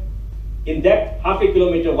 kilometer in depth, half a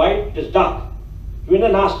kilometer wide, it was dark. He went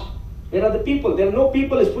and asked, where are the people? There are no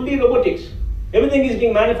people, it's fully robotics. Everything is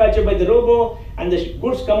being manufactured by the robot, and the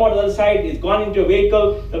goods come out the other side, it's gone into a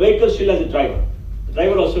vehicle, the vehicle still has a driver. The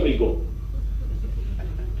driver also will go.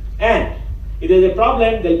 And if there's a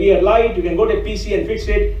problem, there'll be a light, you can go to a PC and fix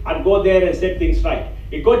it, and go there and set things right.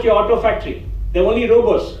 You go to your auto factory, they're only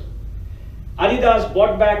robots. Adidas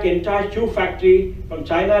bought back an entire shoe factory from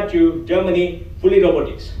China to Germany, fully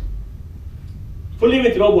robotics. Fully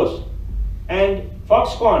with robots. And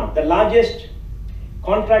Foxconn, the largest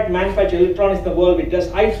contract manufacturer electronics in the world, which does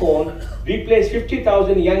iPhone, replaced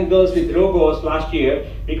 50,000 young girls with robots last year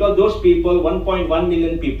because those people, 1.1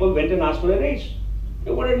 million people, went and asked for a raise.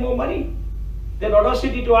 They wanted more money. They had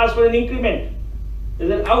audacity to ask for an increment. They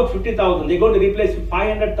said, out 50,000. They're going to replace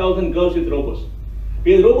 500,000 girls with robots.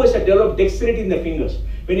 Because robots have developed dexterity in the fingers.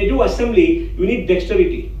 When you do assembly, you need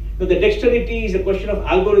dexterity. So the dexterity is a question of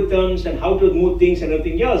algorithms and how to move things and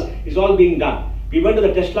everything else is all being done. We went to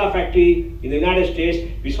the Tesla factory in the United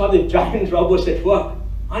States. We saw the giant robots at work.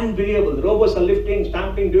 Unbelievable. The robots are lifting,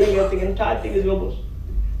 stamping, doing everything. The entire thing is robots.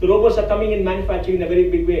 The robots are coming in manufacturing in a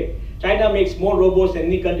very big way. China makes more robots than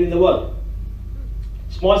any country in the world.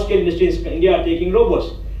 Small scale industries in India are taking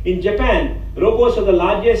robots. In Japan, robots are the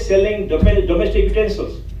largest selling domestic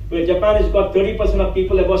utensils. Where Japan has got 30% of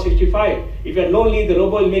people above 65. If you're lonely, the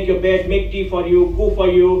robot will make your bed, make tea for you, cook for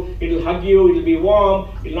you, it'll hug you, it'll be warm,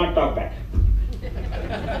 it'll not talk back.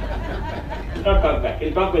 Not talk back,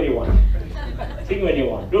 it'll talk when you want. Sing when you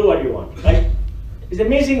want, do what you want, right? It's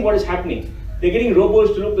amazing what is happening. They're getting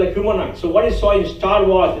robots to look like humanoids. So what you saw in Star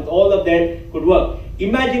Wars with all of them could work.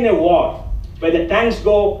 Imagine a war where the tanks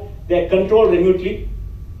go, they're controlled remotely.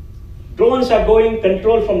 Drones are going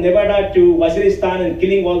controlled from Nevada to Waziristan and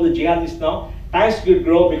killing all the jihadis now. Tanks will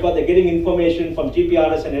grow because they're getting information from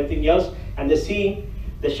GPRS and everything else, and they're seeing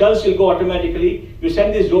the shells will go automatically. You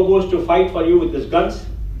send these robots to fight for you with these guns.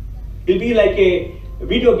 It'll be like a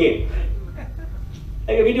video game.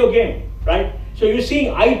 Like a video game, right? So you're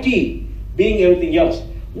seeing IT being everything else.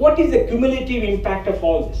 What is the cumulative impact of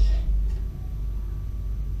all this?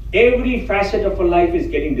 Every facet of our life is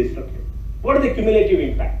getting disrupted. What is the cumulative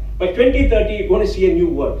impact? By 2030, you're going to see a new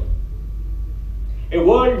world. A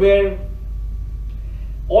world where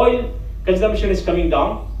oil consumption is coming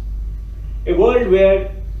down. A world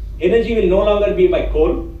where energy will no longer be by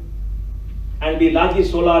coal and be largely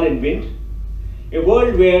solar and wind. A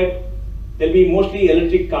world where there'll be mostly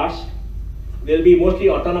electric cars. There'll be mostly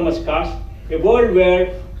autonomous cars. A world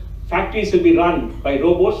where factories will be run by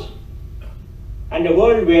robots. And a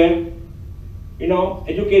world where,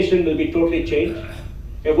 education will be totally changed.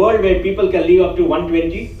 A world where people can live up to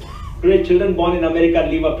 120. Today, children born in America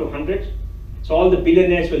live up to 100. So all the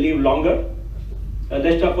billionaires will live longer. The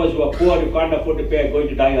rest of us who are poor, who can't afford to pay, are going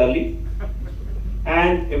to die early.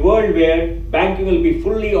 And a world where banking will be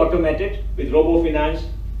fully automated with robo-finance,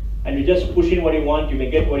 and you just push in what you want, you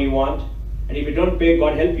may get what you want. And if you don't pay,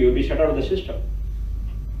 God help you, you'll be shut out of the system.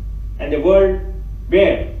 And a world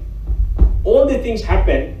where all the things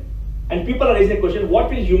happen, and people are raising the question, what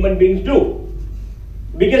will human beings do?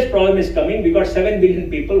 Biggest problem is coming. We got 7 billion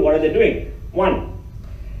people. What are they doing? One,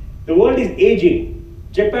 the world is aging.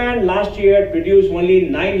 Japan last year produced only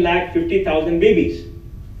 950,000 babies,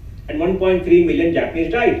 and 1.3 million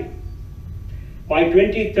Japanese died. By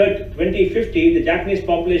 2050, the Japanese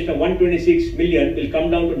population of 126 million will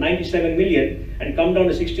come down to 97 million and come down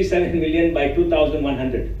to 67 million by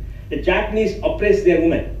 2100. The Japanese oppress their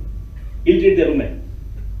women, ill-treat their women.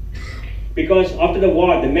 Because after the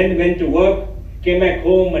war, the men went to work, came back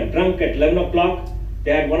home and drunk at 11 o'clock.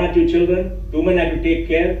 They had 1 or 2 children. The women had to take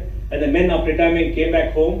care. And the men after retirement came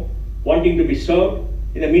back home, wanting to be served.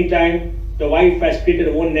 In the meantime, the wife has created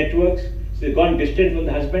her own networks. So they've gone distant from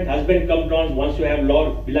the husband. Husband comes down, wants to have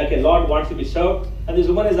Lord, be like a Lord, wants to be served. And this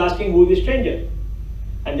woman is asking, who is the stranger?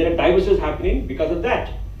 And there are divorces happening because of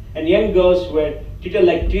that. And young girls who are treated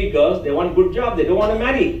like tree girls, they want good job, they don't want to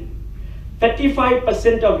marry.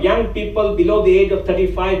 35% of young people below the age of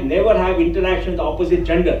 35 never have interaction with the opposite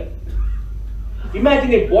gender.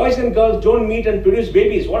 Imagine if boys and girls don't meet and produce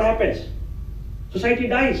babies, what happens? Society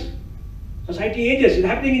dies. Society ages. It's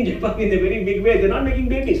happening in Japan in a very big way. They're not making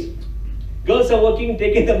babies. Girls are working,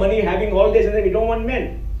 taking the money, having holidays, and then we don't want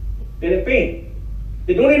men. They're a pain.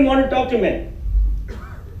 They don't even want to talk to men.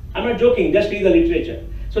 I'm not joking, just read the literature.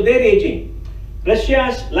 So they're aging.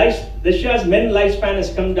 Russia's men lifespan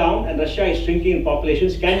has come down and Russia is shrinking in population.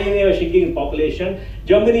 Scandinavia is shrinking in population.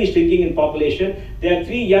 Germany is shrinking in population. There are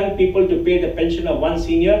 3 young people to pay the pension of 1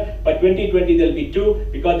 senior. By 2020 there'll be 2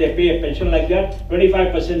 because they pay a pension like that.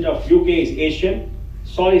 25% of UK is Asian.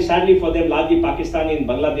 Sadly for them, largely Pakistani and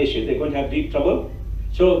Bangladeshi, they're going to have deep trouble.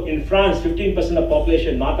 So in France, 15% of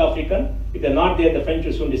population North African. If they're not there, the French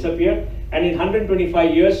will soon disappear. And in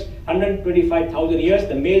 125 years, 125,000 years,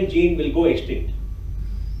 the male gene will go extinct.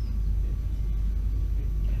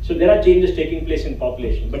 So there are changes taking place in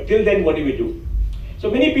population. But till then, what do we do? So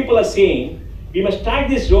many people are saying, we must tag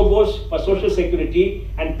these robots for social security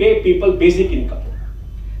and pay people basic income.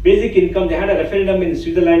 Basic income, they had a referendum in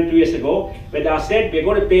Switzerland 2 years ago, where they said, we're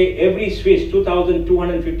going to pay every Swiss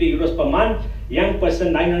 2,250 euros per month, young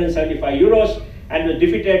person 975 euros, and was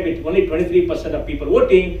defeated with only 23% of people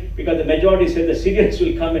voting because the majority said the Syrians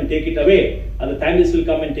will come and take it away, or the Tamils will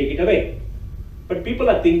come and take it away. But people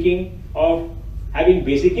are thinking of having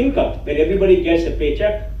basic income, where everybody gets a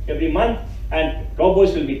paycheck every month and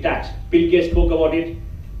robots will be taxed. Bill Gates spoke about it,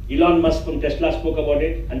 Elon Musk from Tesla spoke about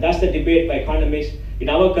it, and that's the debate by economists. In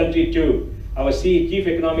our country too, our chief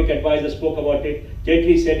economic advisor spoke about it.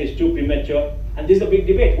 Jaitley said it's too premature, and this is a big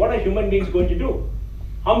debate. What are human beings going to do?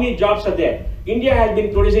 How many jobs are there? India has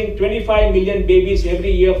been producing 25 million babies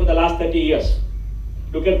every year for the last 30 years.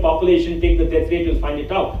 Look at population, take the death rate, you'll find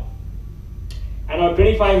it out. And our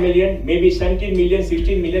 25 million, maybe 17 million,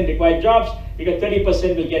 16 million require jobs because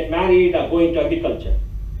 30% will get married or go into agriculture.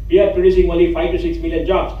 We are producing only 5 to 6 million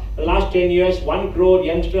jobs. The last 10 years, 1 crore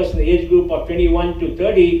youngsters in the age group of 21 to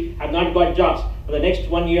 30 have not got jobs. For the next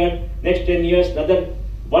 1 year, next 10 years, another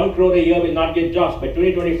 1 crore a year will not get jobs. By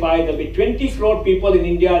 2025, there will be 20 crore people in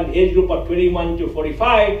India in the age group of 21 to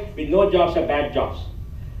 45 with no jobs or bad jobs.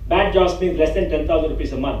 Bad jobs means less than 10,000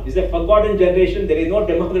 rupees a month. It's a forgotten generation. There is no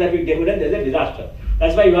demographic dividend. There's a disaster.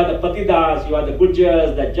 That's why you have the Patidas, you have the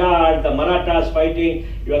Gujars, the Jats, the Marathas fighting,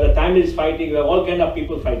 you have the Tamils fighting, you have all kind of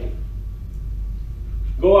people fighting.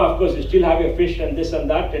 Goa, of course, you still have your fish and this and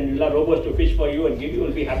that, and you'll have robots to fish for you and give you,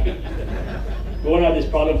 will be happy. You won't have this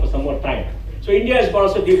problem for some more time. So India has got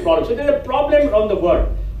also deep problems. So there's a problem around the world.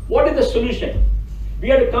 What is the solution? We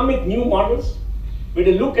have to come with new models. We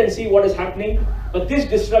have to look and see what is happening. But this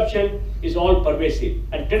disruption is all pervasive.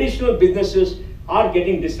 And traditional businesses are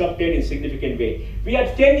getting disrupted in a significant way. We are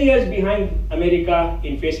 10 years behind America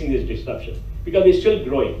in facing this disruption because we're still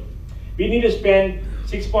growing. We need to spend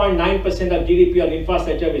 6.9% of GDP on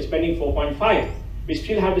infrastructure. We're spending 4.5. We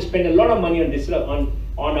still have to spend a lot of money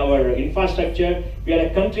on our infrastructure. We are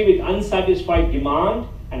a country with unsatisfied demand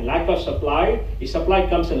and lack of supply. If supply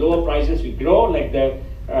comes at lower prices, we grow, like the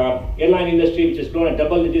airline industry, which has grown at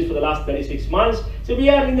double digits for the last 36 months. So we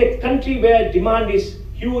are in a country where demand is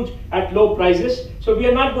huge at low prices. So we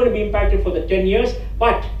are not going to be impacted for the 10 years,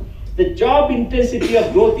 but the job intensity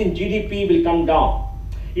of growth in GDP will come down.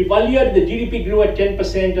 If earlier the GDP grew at 10%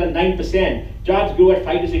 or 9%, jobs grew at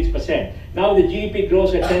 5 to 6%. Now the GDP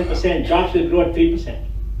grows at 10%, jobs will grow at 3%.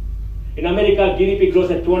 In America, GDP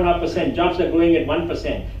grows at 2.5%, jobs are growing at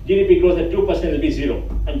 1%. GDP grows at 2%, it will be 0,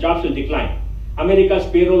 and jobs will decline. America's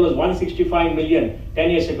payroll was 165 million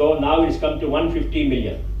 10 years ago, now it's come to 150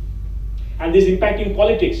 million. And this is impacting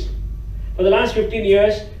politics. For the last 15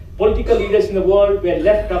 years, political leaders in the world were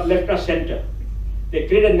left of center. They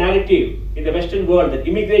created a narrative in the Western world that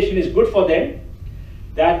immigration is good for them,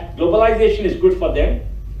 that globalization is good for them,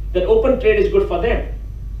 that open trade is good for them.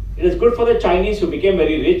 It is good for the Chinese who became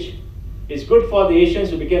very rich. It's good for the Asians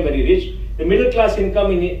who became very rich. The middle class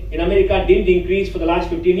income in America didn't increase for the last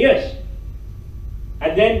 15 years.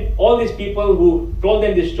 And then all these people who told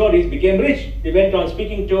them these stories became rich. They went on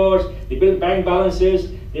speaking tours, they built bank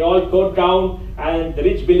balances, they all code down, and the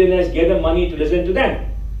rich billionaires gave them money to listen to them.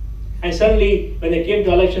 And suddenly, when they came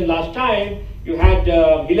to election last time, you had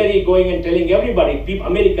Hillary going and telling everybody, people,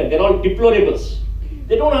 American, they're all deplorables.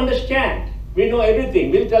 They don't understand. We know everything.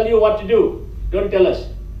 We'll tell you what to do. Don't tell us.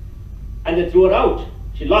 And they threw her out.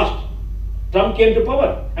 She lost. Trump came to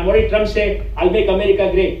power. And what did Trump say? I'll make America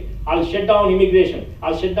great. I'll shut down immigration.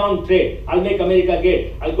 I'll shut down trade. I'll make America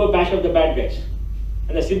great. I'll go bash up the bad guys.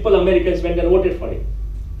 And the simple Americans went and voted for him.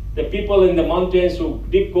 The people in the mountains who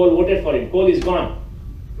dig coal voted for him. Coal is gone.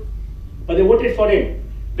 But they voted for him.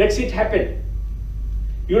 Brexit happened.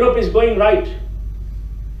 Europe is going right.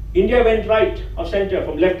 India went right of center,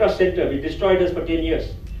 from left of center. We destroyed us for 10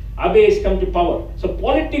 years. Abe has come to power. So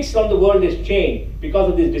politics around the world has changed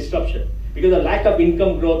because of this disruption, because of lack of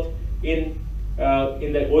income growth in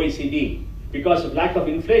the OECD, because of lack of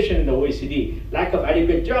inflation in the OECD, lack of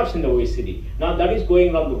adequate jobs in the OECD. Now that is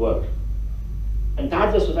going around the world. And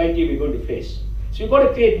that's the society we're going to face. So we've got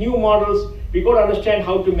to create new models, we've got to understand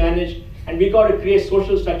how to manage, and we've got to create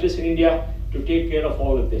social structures in India to take care of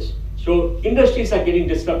all of this. So industries are getting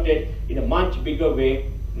disrupted in a much bigger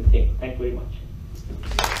way than you think. Thank you very much.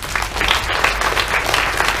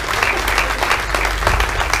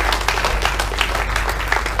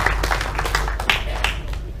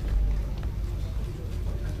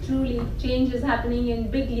 Truly, change is happening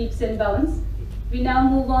in big leaps and bounds. We now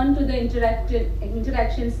move on to the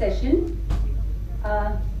interaction session.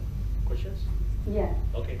 Questions? Yeah.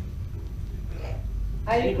 Okay.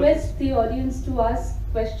 I request the audience to ask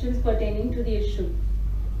questions pertaining to the issue.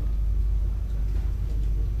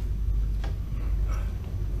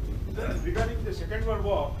 Regarding the Second World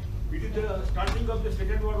War, it is the starting of the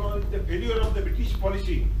Second World War, the failure of the British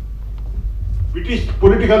policy, British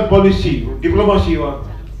political policy, diplomacy. Or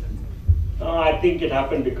I think it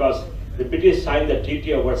happened because the British signed the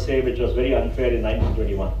Treaty of Versailles, which was very unfair in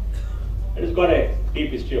 1921. It has got a deep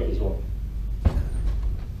history of its own.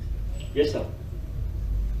 Yes, sir.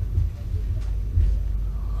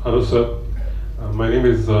 Hello, sir. My name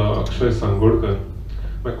is Akshay Sangorkar.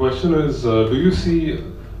 My question is, do you see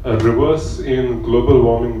a reverse in global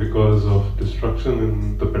warming because of destruction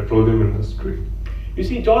in the petroleum industry? You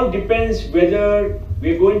see, it all depends whether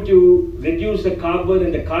we're going to reduce the carbon,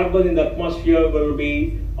 and the carbon in the atmosphere will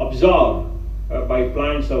be absorbed by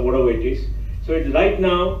plants or whatever it is. So right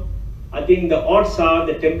now, I think the odds are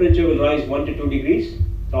the temperature will rise 1 to 2 degrees.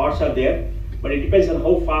 The odds are there, but it depends on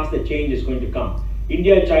how fast the change is going to come.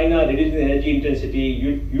 India, China reducing the energy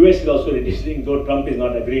intensity. US is also reducing, though Trump is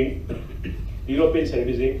not agreeing. Europeans are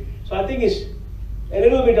reducing. So I think it's a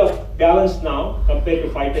little bit of balance now compared to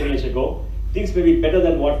 5-10 years ago. Things may be better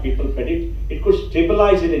than what people predict. It could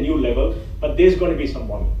stabilize at a new level, but there's going to be some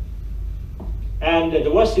warming. And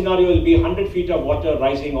the worst scenario will be 100 feet of water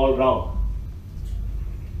rising all around.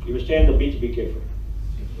 If you stay on the beach, be careful.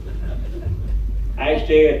 I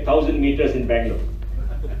stay 1,000 meters in Bangalore.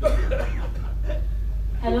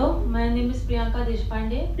 Hello, my name is Priyanka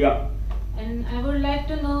Deshpande. Yeah. And I would like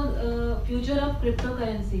to know future of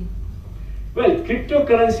cryptocurrency. Well,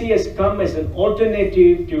 cryptocurrency has come as an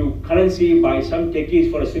alternative to currency by some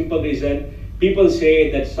techies for a simple reason. People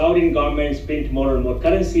say that sovereign governments print more and more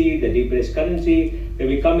currency, they depress currency, they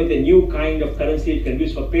will come with a new kind of currency it can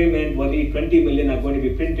use for payment. Only 20 million are going to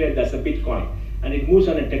be printed, that's a Bitcoin. And it moves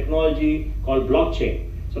on a technology called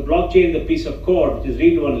blockchain. So blockchain is a piece of code which is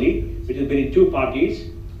read-only, which is between two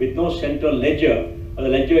parties with no central ledger, or the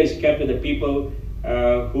ledger is kept with the people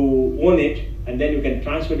who own it, and then you can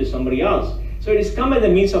transfer to somebody else. So it has come as a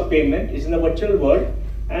means of payment. It's in the virtual world,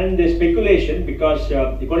 and there's speculation because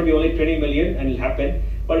it's going to be only 20 million and it'll happen.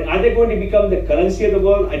 But are they going to become the currency of the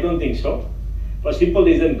world? I don't think so. For a simple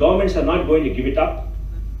reason, governments are not going to give it up.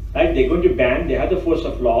 Right? They're going to ban, they have the force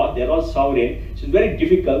of law, they're all sovereign. So it's very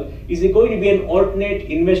difficult. Is it going to be an alternate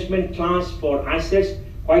investment class for assets?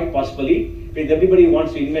 Quite possibly. Because everybody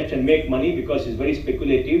wants to invest and make money because it's very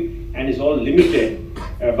speculative and it's all limited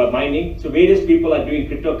by mining. So various people are doing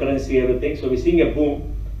cryptocurrency, everything. So we're seeing a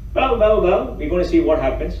boom. Well, we're going to see what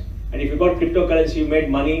happens. And if you got cryptocurrency, you made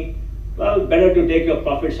money, well, better to take your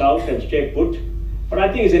profits out and stay put. But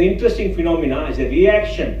I think it's an interesting phenomena as a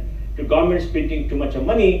reaction to governments printing too much of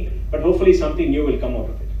money, but hopefully something new will come out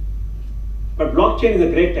of it. But blockchain is a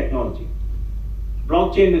great technology.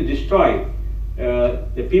 Blockchain will destroy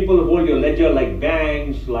the people who hold your ledger, like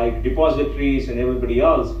banks, like depositories and everybody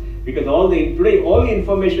else, because today all the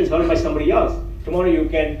information is held by somebody else. Tomorrow you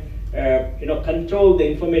can control the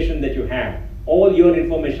information that you have. All your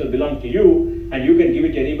information will belong to you, and you can give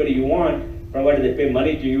it to anybody you want, provided they pay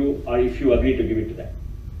money to you or if you agree to give it to them.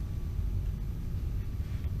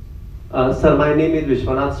 Sir, my name is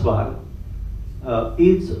Vishwanath Swal.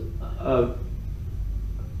 Is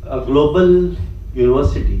a global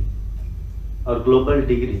university or global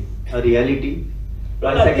degree a reality?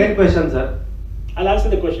 Well, my second question, sir. I'll answer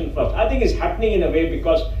the question first. I think it's happening in a way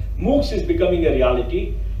because MOOCs is becoming a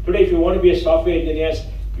reality. Today, if you want to be a software engineer,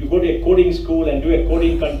 you go to a coding school and do a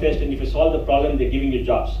coding contest, and if you solve the problem, they're giving you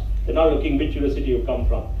jobs. They're not looking which university you come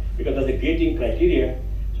from, because there's a grading criteria.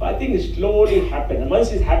 So I think it slowly happens. And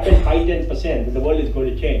once it happens 5-10%, then the world is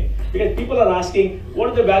going to change. Because people are asking, what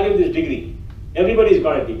is the value of this degree? Everybody's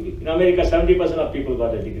got a degree. In America, 70% of people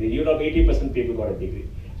got a degree. In Europe, 80% people got a degree.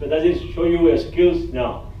 So does it show you your skills?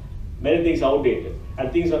 No. Many things are outdated,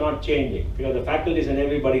 and things are not changing because the faculties and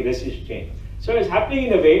everybody resist change. So it's happening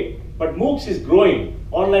in a way, but MOOCs is growing,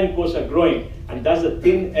 online courses are growing, and that's the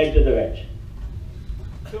thin edge of the wedge.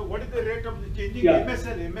 so what is the rate of the changing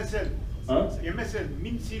MSL, Huh?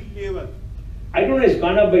 mean sea level? I don't know, it's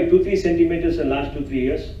gone up by 2-3 centimeters in the last 2-3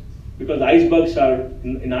 years. because the icebergs are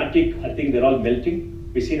in Arctic, I think they're all melting.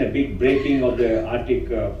 We've seen a big breaking of the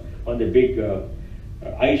Arctic on the big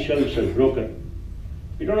ice shelves has broken.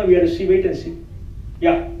 We don't know, we have to see, wait and see.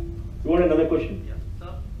 Yeah, you want another question? Yeah,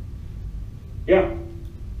 sir. Yeah.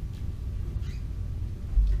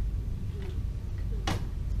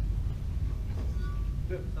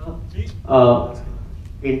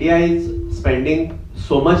 India is spending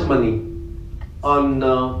so much money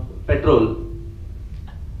on petrol,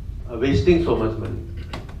 wasting so much money.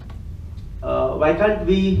 Why can't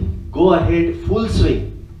we go ahead full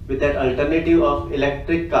swing with that alternative of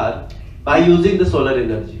electric car by using the solar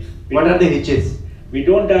energy? What are the hitches? We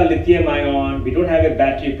don't have lithium ion, we don't have a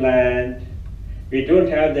battery plant, we don't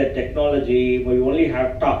have the technology, we only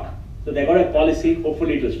have talk. So they got a policy,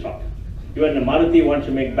 hopefully it will stop. Even the Maruti wants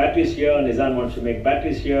to make batteries here, Nissan wants to make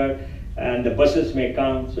batteries here, and the buses may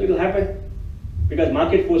come. So it will happen because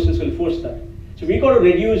market forces will force that. So we got to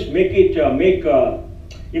reduce, make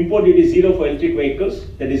import duty zero for electric vehicles.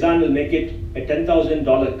 The design will make it a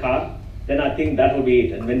 $10,000 car. Then I think that will be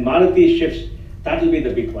it. And when Maruti shifts, that will be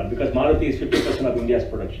the big one because Maruti is 50% of India's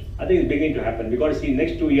production. I think it's beginning to happen. We got to see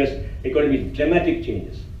next 2 years, there are going to be dramatic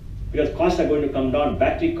changes because costs are going to come down.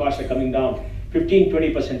 Battery costs are coming down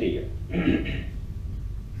 15-20% a year.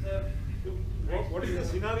 Sir, what is the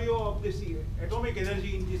scenario of this atomic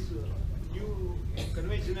energy in this new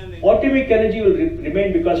conventional energy? Atomic energy will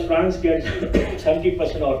remain because France gets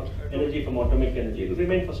 70% of energy from atomic energy. It will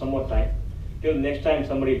remain for some more time till next time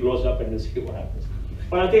somebody blows up and we'll see what happens.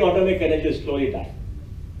 But I think atomic energy will slowly die.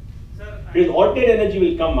 Because alternate energy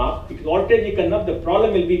will come up. Because alternate energy come up, the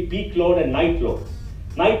problem will be peak load and night load.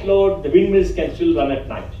 Night load, the windmills can still run at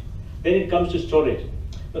night. Then it comes to storage.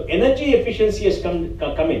 So energy efficiency has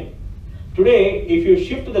come in. Today, if you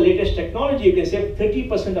shift to the latest technology, you can save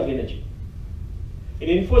 30% of energy. In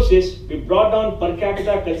Infosys, we brought down per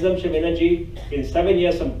capita consumption of energy in 7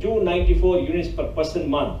 years from 294 units per person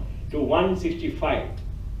month to 165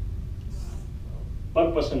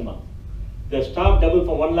 per person month. The staff doubled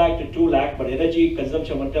from 1 lakh to 2 lakh, but energy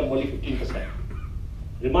consumption went up only 15%.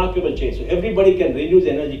 Remarkable change. So everybody can reduce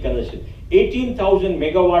energy consumption. 18,000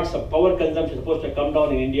 megawatts of power consumption is supposed to come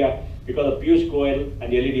down in India because of Piyush Goyal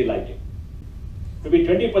and LED lighting. Maybe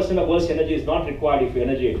 20% of world's energy is not required if you're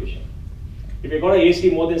energy efficient. If you've got an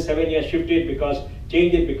AC more than 7 years, shift it because,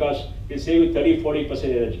 change it because it'll save you 30-40%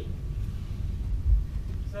 energy.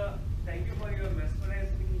 Sir, thank you for your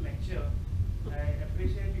mesmerizing lecture. I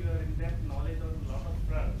appreciate your in-depth knowledge on a lot of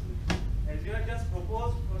fronts. As you have just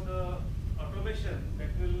proposed for the automation that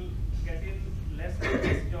will get in less and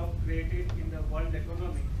less job created in the world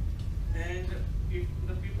economy, and if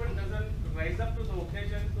the people doesn't rise up to the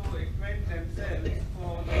occasion to equip themselves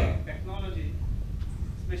for the technology,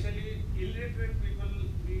 especially illiterate people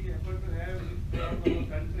we happen to have in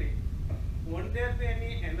our country, won't there be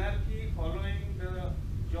any anarchy following the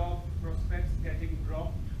job prospects getting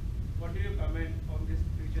dropped? What do you comment on this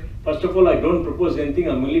future? First of all, I don't propose anything.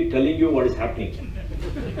 I'm only telling you what is happening.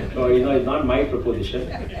 So, it's not my proposition.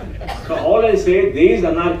 So all I say, there is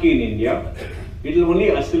anarchy in India. It will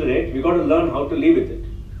only accelerate. We got to learn how to live with it.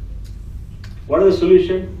 What is the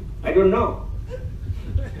solution? I don't know.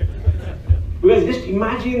 Because just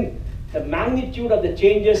imagine the magnitude of the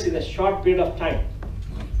changes in a short period of time.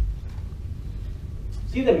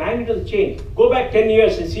 See the magnitude of the change. Go back 10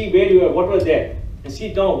 years and see where you were, what was there, and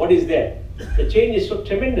see now what is there. The change is so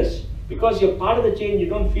tremendous. Because you're part of the change, you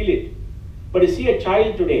don't feel it. But you see a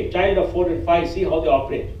child today, child of 4 and 5, see how they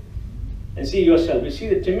operate. And see yourself, you see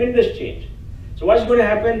the tremendous change. So what's going to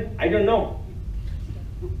happen? I don't know.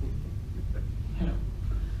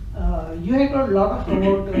 You had heard a lot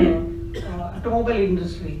about automobile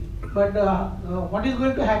industry, but what is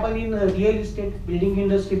going to happen in real estate building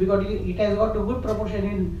industry, because it has got a good proportion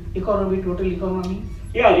in economy, total economy?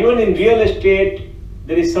 Yeah, even in real estate,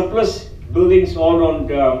 there is surplus buildings all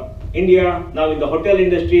around India. Now in the hotel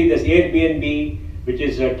industry, there's Airbnb, which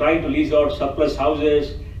is trying to lease out surplus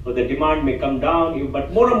houses, so the demand may come down,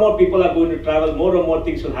 but more and more people are going to travel, more and more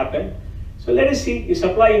things will happen. So let us see, if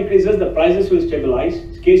supply increases, the prices will stabilize,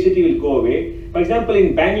 scarcity will go away. For example,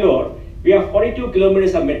 in Bangalore, we have 42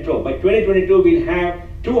 kilometers of metro. By 2022, we'll have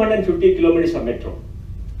 250 kilometers of metro.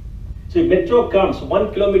 So if metro comes,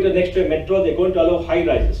 1 kilometer next to a metro, they're going to allow high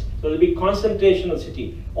rises. So there'll be concentration of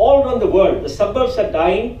city. All around the world, the suburbs are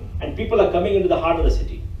dying and people are coming into the heart of the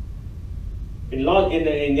city. In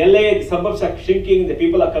LA, the suburbs are shrinking, the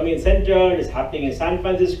people are coming in center, it's happening in San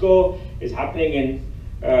Francisco, it's happening in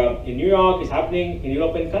New York, it's happening in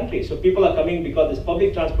European countries. So people are coming because there's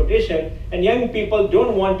public transportation, and young people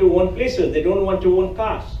don't want to own places, they don't want to own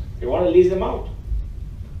cars, they want to lease them out.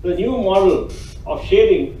 The new model of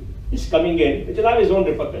sharing is coming in, which will have its own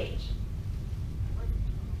repercussions.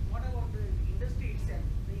 What about the industry itself?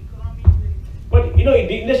 The economy will... But you know,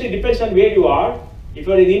 the industry depends on where you are. If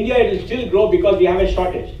you are in India, it will still grow because we have a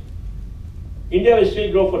shortage. India will still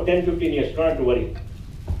grow for 10, 15 years, don't have to worry.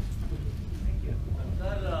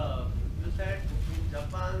 Sir, you said in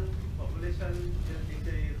Japan population will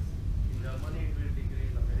decrease, in Germany it will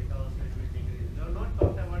decrease, America also it will decrease. You are not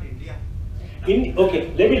talking about India.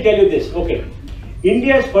 Okay, let me tell you this. Okay,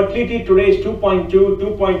 India's fertility today is 2.2,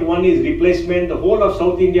 2.1 is replacement. The whole of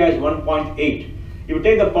South India is 1.8. If you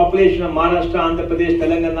take the population of Maharashtra, Andhra Pradesh,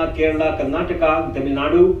 Telangana, Kerala, Karnataka, Tamil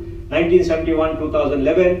Nadu, 1971,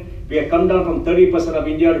 2011, we have come down from 30% of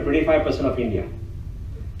India to 25% of India.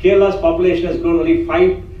 Kerala's population has grown only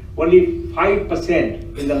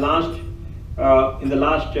 5% in the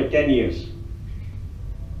last 10 years.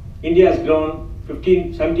 India has grown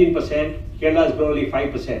 17%. Kerala has grown only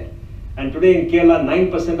 5%. And today in Kerala,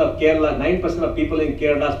 9% of people in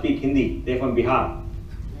Kerala speak Hindi. They're from Bihar.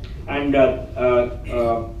 And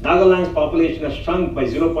Nagaland's population has shrunk by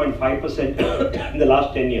 0.5% in the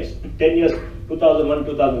last 10 years. 10 years, 2001,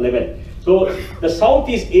 2011. So the South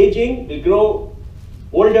is aging, will grow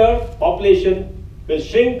older, population will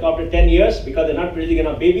shrink after 10 years because they're not producing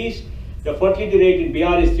enough babies. The fertility rate in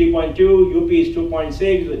Bihar is 3.2, UP is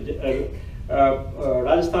 2.6,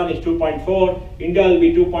 Rajasthan is 2.4, India will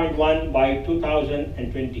be 2.1 by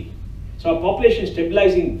 2020. So our population is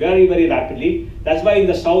stabilizing very, very rapidly. That's why in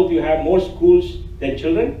the South you have more schools than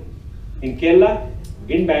children. In Kerala,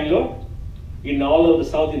 in Bangalore, in all over the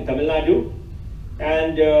South, in Tamil Nadu.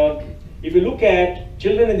 And if you look at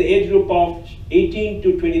children in the age group of 18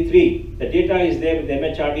 to 23, the data is there with the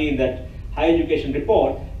MHRD in that higher education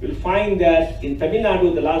report, you'll find that in Tamil Nadu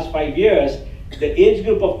in the last 5 years, the age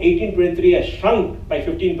group of 18 to 23 has shrunk by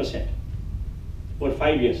 15% over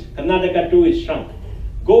 5 years. Karnataka too is shrunk.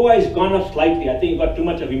 Goa has gone up slightly. I think you've got too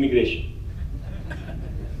much of immigration.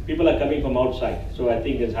 People are coming from outside, so I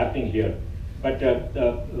think it's happening here. But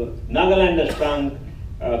Nagaland has shrunk,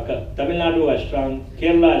 Tamil Nadu has shrunk,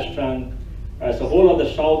 Kerala has shrunk, so the whole of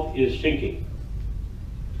the South is shrinking.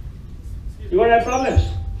 You won't have problems.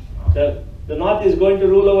 The North is going to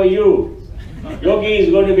rule over you. Yogi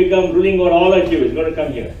is going to become ruling over all of you. He's going to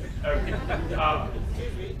come here. Okay.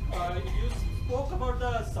 You spoke about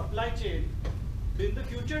the supply chain. In the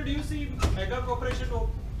future, do you see mega corporation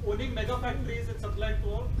owning mega factories and supplying to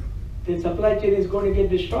all? The supply chain is going to get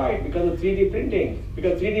destroyed because of 3D printing.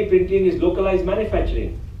 Because 3D printing is localized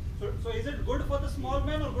manufacturing. So is it good for the small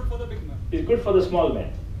man or good for the big man? It's good for the small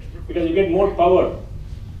man because you get more power.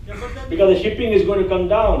 Yeah, because the shipping is going to come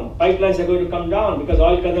down, pipelines are going to come down, because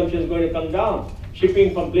oil consumption is going to come down,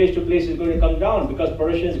 shipping from place to place is going to come down, because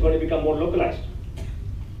production is going to become more localized.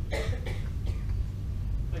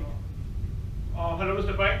 Hello,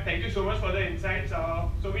 Mr. Pai. Thank you so much for the insights.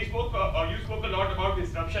 So we spoke, you spoke a lot about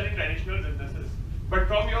disruption in traditional businesses. But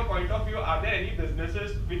from your point of view, are there any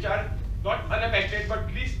businesses which are not unaffected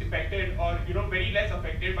but least affected, or very less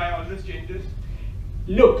affected by all these changes?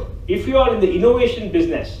 Look, if you are in the innovation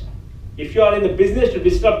business, if you are in the business to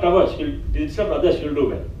disrupt others, you'll do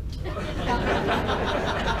well.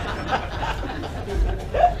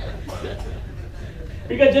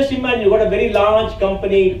 Because just imagine, you've got a very large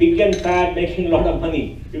company, big and fat, making a lot of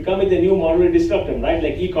money. You come with a new model to disrupt them, right?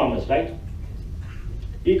 Like e-commerce, right?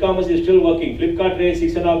 E-commerce is still working. Flipkart raised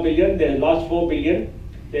 6.5 billion, they lost 4 billion.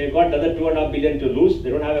 They've got another 2.5 billion to lose. They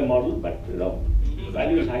don't have a model, but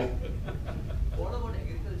value is high. What about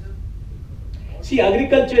agriculture? See,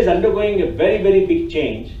 agriculture is undergoing a very, very big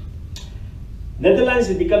change. Netherlands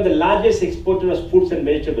has become the largest exporter of fruits and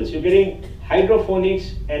vegetables. You're getting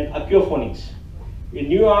hydroponics and aquaponics. In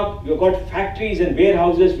New York, you've got factories and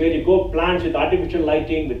warehouses where you go plants with artificial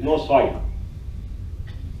lighting with no soil.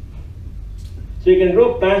 So you can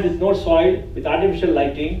grow plants with no soil, with artificial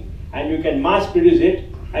lighting, and you can mass produce it.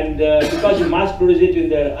 And because you mass produce it in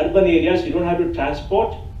the urban areas, you don't have to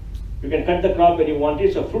transport. You can cut the crop when you want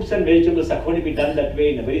it. So fruits and vegetables are going to be done that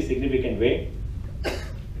way in a very significant way.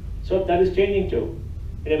 So that is changing too,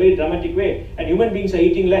 in a very dramatic way. And human beings are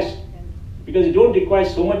eating less because you don't require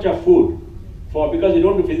so much of food because you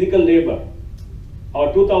don't do physical labor.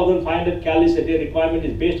 Our 2,500 calories a day requirement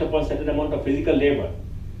is based upon certain amount of physical labor.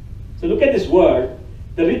 So look at this world.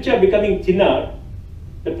 The rich are becoming thinner.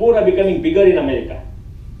 The poor are becoming bigger in America.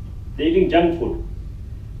 They're eating junk food.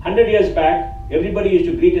 100 years back, everybody used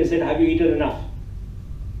to greet and said, have you eaten enough?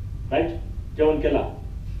 Right? Jawan Kela.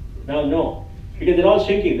 Now, no. Because they're all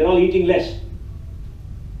shrinking, they're all eating less.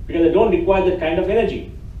 Because they don't require that kind of energy.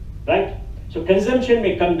 Right? So consumption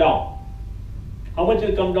may come down. How much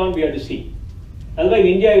will come down, we have to see. That's why in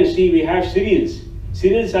India, you see, we have cereals.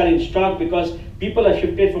 Cereals are in stock because people have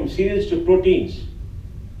shifted from cereals to proteins.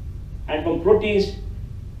 And from proteins,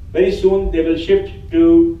 very soon they will shift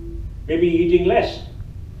to maybe eating less.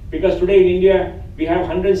 Because today in India, we have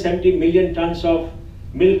 170 million tons of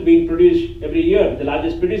milk being produced every year. The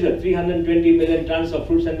largest producer, 320 million tons of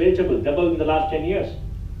fruits and vegetables, double in the last 10 years.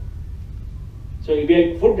 So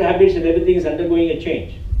food habits and everything is undergoing a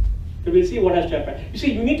change. So we'll see what has to happen. You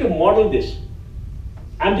see, you need to model this.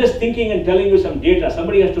 I'm just thinking and telling you some data.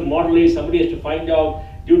 Somebody has to model it, somebody has to find out,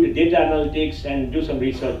 do the data analytics and do some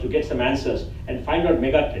research to get some answers and find out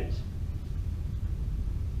mega trends.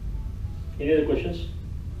 Any other questions?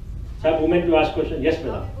 So I have women to ask questions. Yes,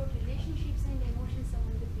 madam. How about relationships and emotions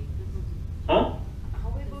among the people? Huh? How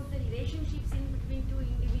about the relationships in between two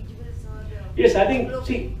individuals or? Yes, I think.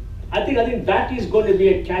 See, I think that is going to be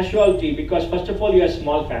a casualty because first of all, you have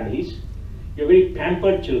small families, you have very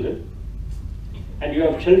pampered children, and you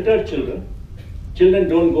have sheltered children. Children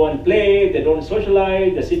don't go and play, they don't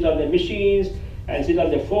socialize, they sit on their machines and sit on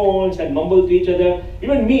their phones and mumble to each other.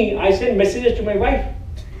 Even me, I send messages to my wife.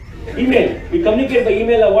 Email. We communicate by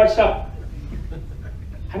email or WhatsApp.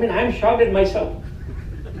 I mean, I'm shocked at myself.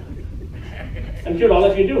 I'm sure all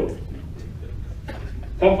of you do.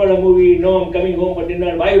 Come for a movie, no, I'm coming home for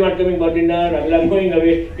dinner. Why are you not coming for dinner? Well, I'm going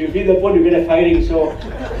away. If you feel the phone, you get a firing, so.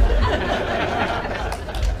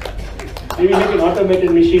 You will make an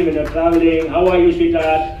automated machine when you're traveling. How are you,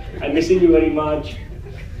 sweetheart? I'm missing you very much.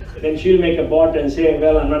 Then she'll make a bot and say,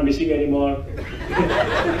 well, I'm not missing you anymore.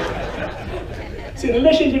 See,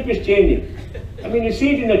 relationship is changing. I mean, you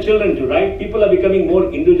see it in your children too, right? People are becoming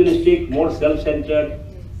more individualistic, more self-centered,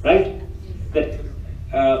 right? That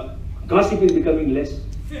gossip is becoming less.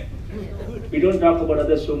 We don't talk about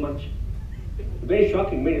others so much. Very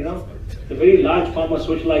shocking, you know? The very large form of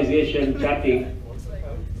socialization, chatting.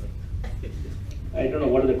 I don't know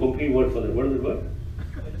what is the complete word for that. What is the word?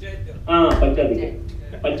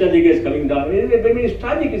 Panchadika. Panchadika is coming down. I mean, it's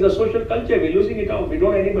tragic. It's a social culture. We're losing it out. We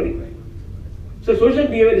don't know anybody. So social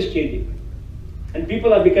behavior is changing. And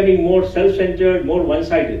people are becoming more self-centered, more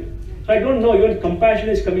one-sided. So I don't know, even compassion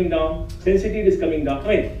is coming down, sensitivity is coming down. I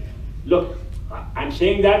mean, look, I'm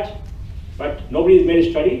saying that, but nobody has made a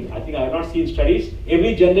study. I think I have not seen studies.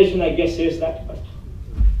 Every generation, I guess, says that. But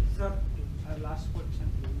Sir, last question.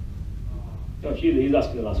 No, he's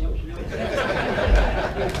asking the last question.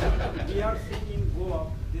 We are seeing in Goa,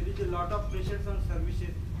 there is a lot of pressures on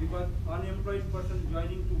services because unemployed person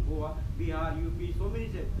joining to Goa, Bihar, UP, so many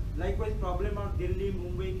states. Likewise, problem of Delhi,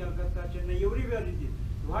 Mumbai, Calcutta, Chennai, everywhere it is.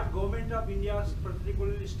 What government of India,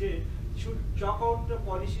 particularly state, should chalk out the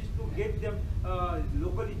policies to get them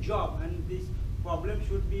locally job, and this problem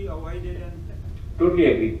should be avoided. And totally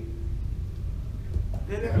agree.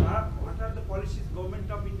 What are the policies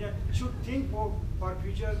government of India should think for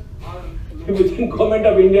future? If you think government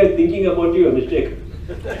of India is thinking about you, a mistake.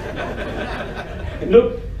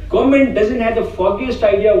 Look, government doesn't have the foggiest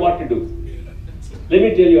idea what to do. Let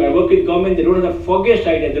me tell you, I work with government, they don't have the foggiest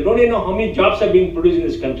idea. They don't even know how many jobs are being produced in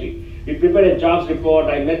this country. We prepared a jobs report.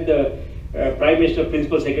 I met the Prime Minister,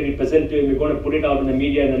 Principal Secretary, present to him. We're going to put it out in the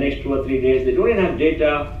media in the next 2 or 3 days. They don't even have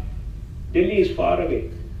data. Delhi is far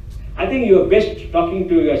away. I think you're best talking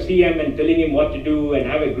to your CM and telling him what to do and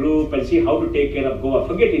have a group and see how to take care of Goa.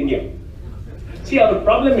 Forget India. See, our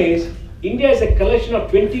problem is, India is a collection of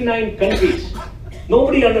 29 countries.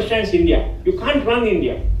 Nobody understands India. You can't run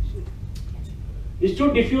India. It's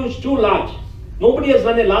too diffuse, too large. Nobody has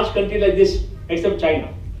run a large country like this except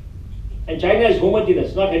China. And China is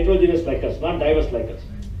homogeneous, not heterogeneous like us, not diverse like us.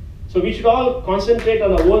 So we should all concentrate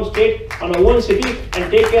on our own state, on our own city, and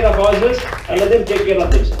take care of ourselves and let them take care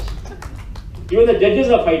of themselves. Even the judges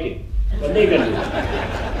are fighting. What they can do?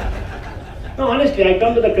 No, honestly, I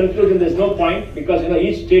come to the conclusion there's no point because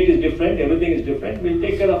each state is different, everything is different. We'll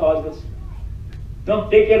take care of ourselves. No,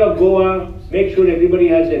 take care of Goa, make sure everybody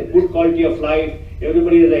has a good quality of life,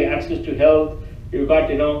 everybody has access to health, you've got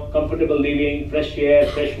comfortable living, fresh air,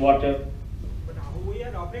 fresh water. But we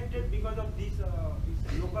are affected because of these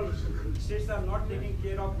local states are not taking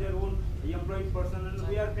care of their own employed person, and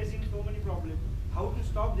we are facing so many problems. How to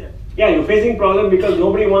stop that? Yeah, you're facing problem because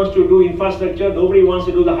nobody wants to do infrastructure, nobody wants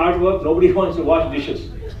to do the hard work, nobody wants to wash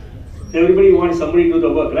dishes. Everybody wants somebody to do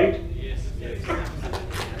the work, right? Yes.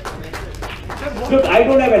 Look, I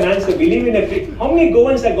don't have an answer. Believe in a how many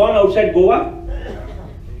Goans have gone outside Goa?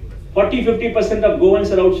 40-50% of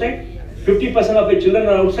Goans are outside. 50% of the children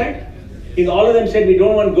are outside. In all of them said, we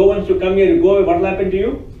don't want Goans to come here. You go away. What will happen to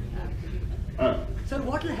you? Sir,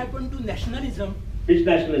 what will happen to nationalism? Which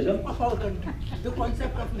nationalism? Of our country. The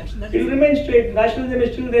concept of nationalism. It will remain straight. Nationalism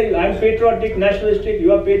is still there. I am patriotic, nationalistic.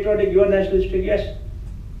 You are patriotic, you are nationalistic. Yes.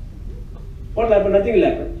 What will happen? Nothing will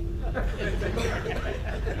happen.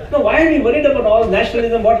 No, why are we worried about all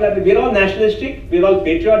nationalism? What will happen? We're all nationalistic, we're all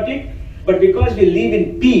patriotic, but because we live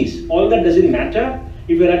in peace, all that doesn't matter.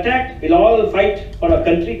 If we're attacked, we'll all fight for our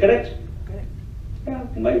country, correct? Correct. Yeah,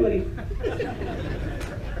 why worry?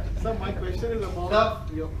 Sir, my question is about...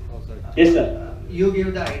 Sir, Yes, sir. You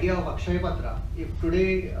gave the idea of Akshay Patra. If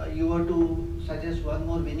today you were to suggest one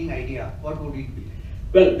more winning idea, what would it be?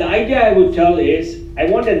 Well, the idea I would tell is, I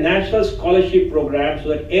want a national scholarship program so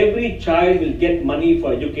that every child will get money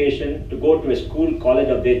for education to go to a school, college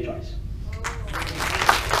of their choice.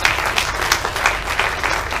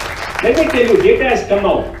 Let me tell you, data has come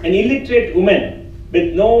out. An illiterate woman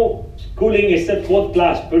with no schooling except 4th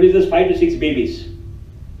class produces 5 to 6 babies.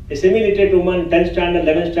 A semi-literate woman, 10th standard,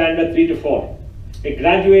 11th standard, 3 to 4. A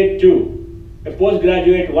graduate, 2. A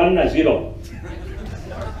postgraduate, 1 or 0.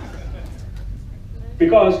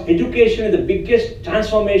 Because education is the biggest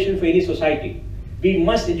transformation for any society. We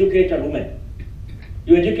must educate our women.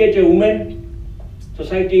 You educate your women,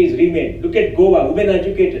 society is remade. Look at Goa, women are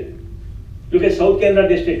educated. Look at South Canara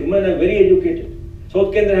district, women are very educated.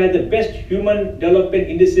 South Canara has the best human development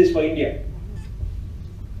indices for India.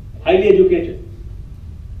 Highly educated.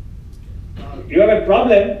 You have a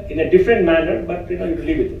problem in a different manner, but you have to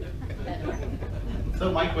live with it.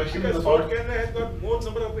 So my question is South about... Canada has got more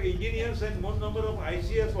number of engineers and more number of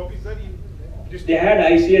ICS officers in district. They had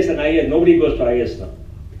ICS and IS, nobody goes to IS now.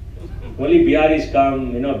 Only Biharis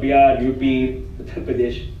come, Bihar, UP, Uttar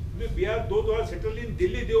Pradesh. Bihar, those who are settled in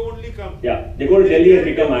Delhi, they only come. Yeah, they go to Delhi and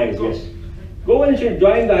become IS, yes. Goan should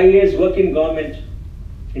join the IAS, work in government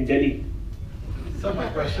in Delhi. Sir, my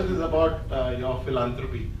question is about your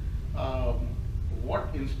philanthropy. What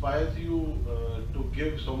inspires you to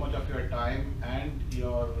give so much of your time and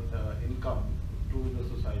your income to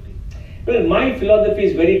the society? Well, my philosophy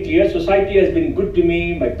is very clear. Society has been good to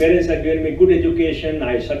me. My parents have given me good education.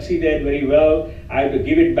 I succeeded very well. I have to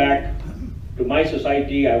give it back to my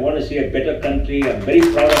society. I want to see a better country. I'm very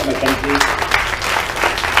proud of my country.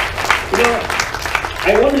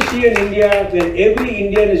 I want to see an India where every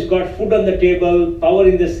Indian has got food on the table, power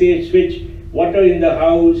in the switch, water in the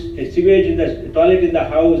house, a sewage in the toilet in the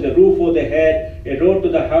house, a roof over the head, a road to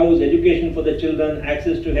the house, education for the children,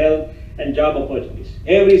 access to health and job opportunities.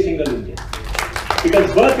 Every single Indian.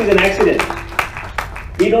 Because birth is an accident.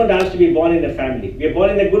 We don't ask to be born in a family. We are born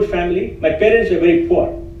in a good family. My parents were very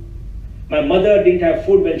poor. My mother didn't have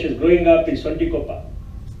food when she was growing up in Sontikopa.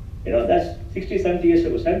 That's 60, 70 years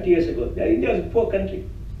ago, 70 years ago. India was a poor country.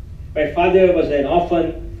 My father was an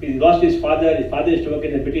orphan. He lost his father. His father used to work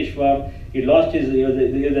in a British firm. He was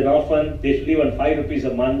an orphan. They used to live on 5 rupees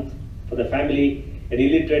a month for the family. An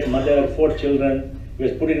illiterate mother, 4 children. He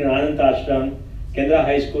was put in an Anand ashram. Kendra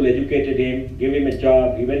High School educated him, gave him a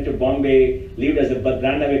job. He went to Bombay,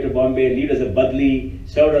 ran away to Bombay, lived as a Badli,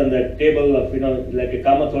 served on the table of, like a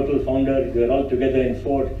Kamath Hotel founder. We were all together in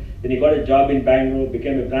Fort. Then he got a job in Bangalore,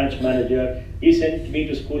 became a branch manager. He sent me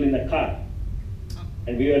to school in a car.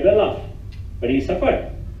 And we were well off. But he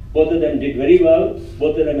suffered. Both of them did very well.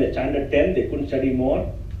 Both of them were standard 10. They couldn't study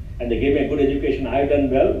more. And they gave me a good education. I've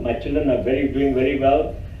done well. My children are doing very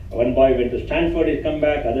well. One boy went to Stanford, he's come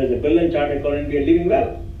back. Others are Berlin Chartered Accountant. We are living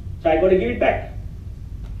well. So I got to give it back.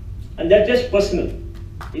 And that's just personal.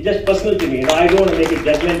 It's just personal to me. I don't want to make a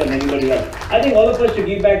judgment on anybody else. I think all of us should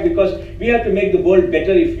give back because we have to make the world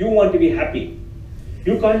better if you want to be happy.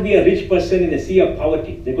 You can't be a rich person in a sea of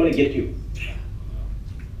poverty. They're going to get you.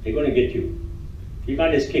 They're going to get you. You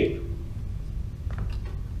can't escape.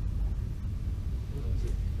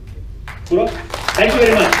 Puro, thank you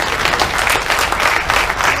very much.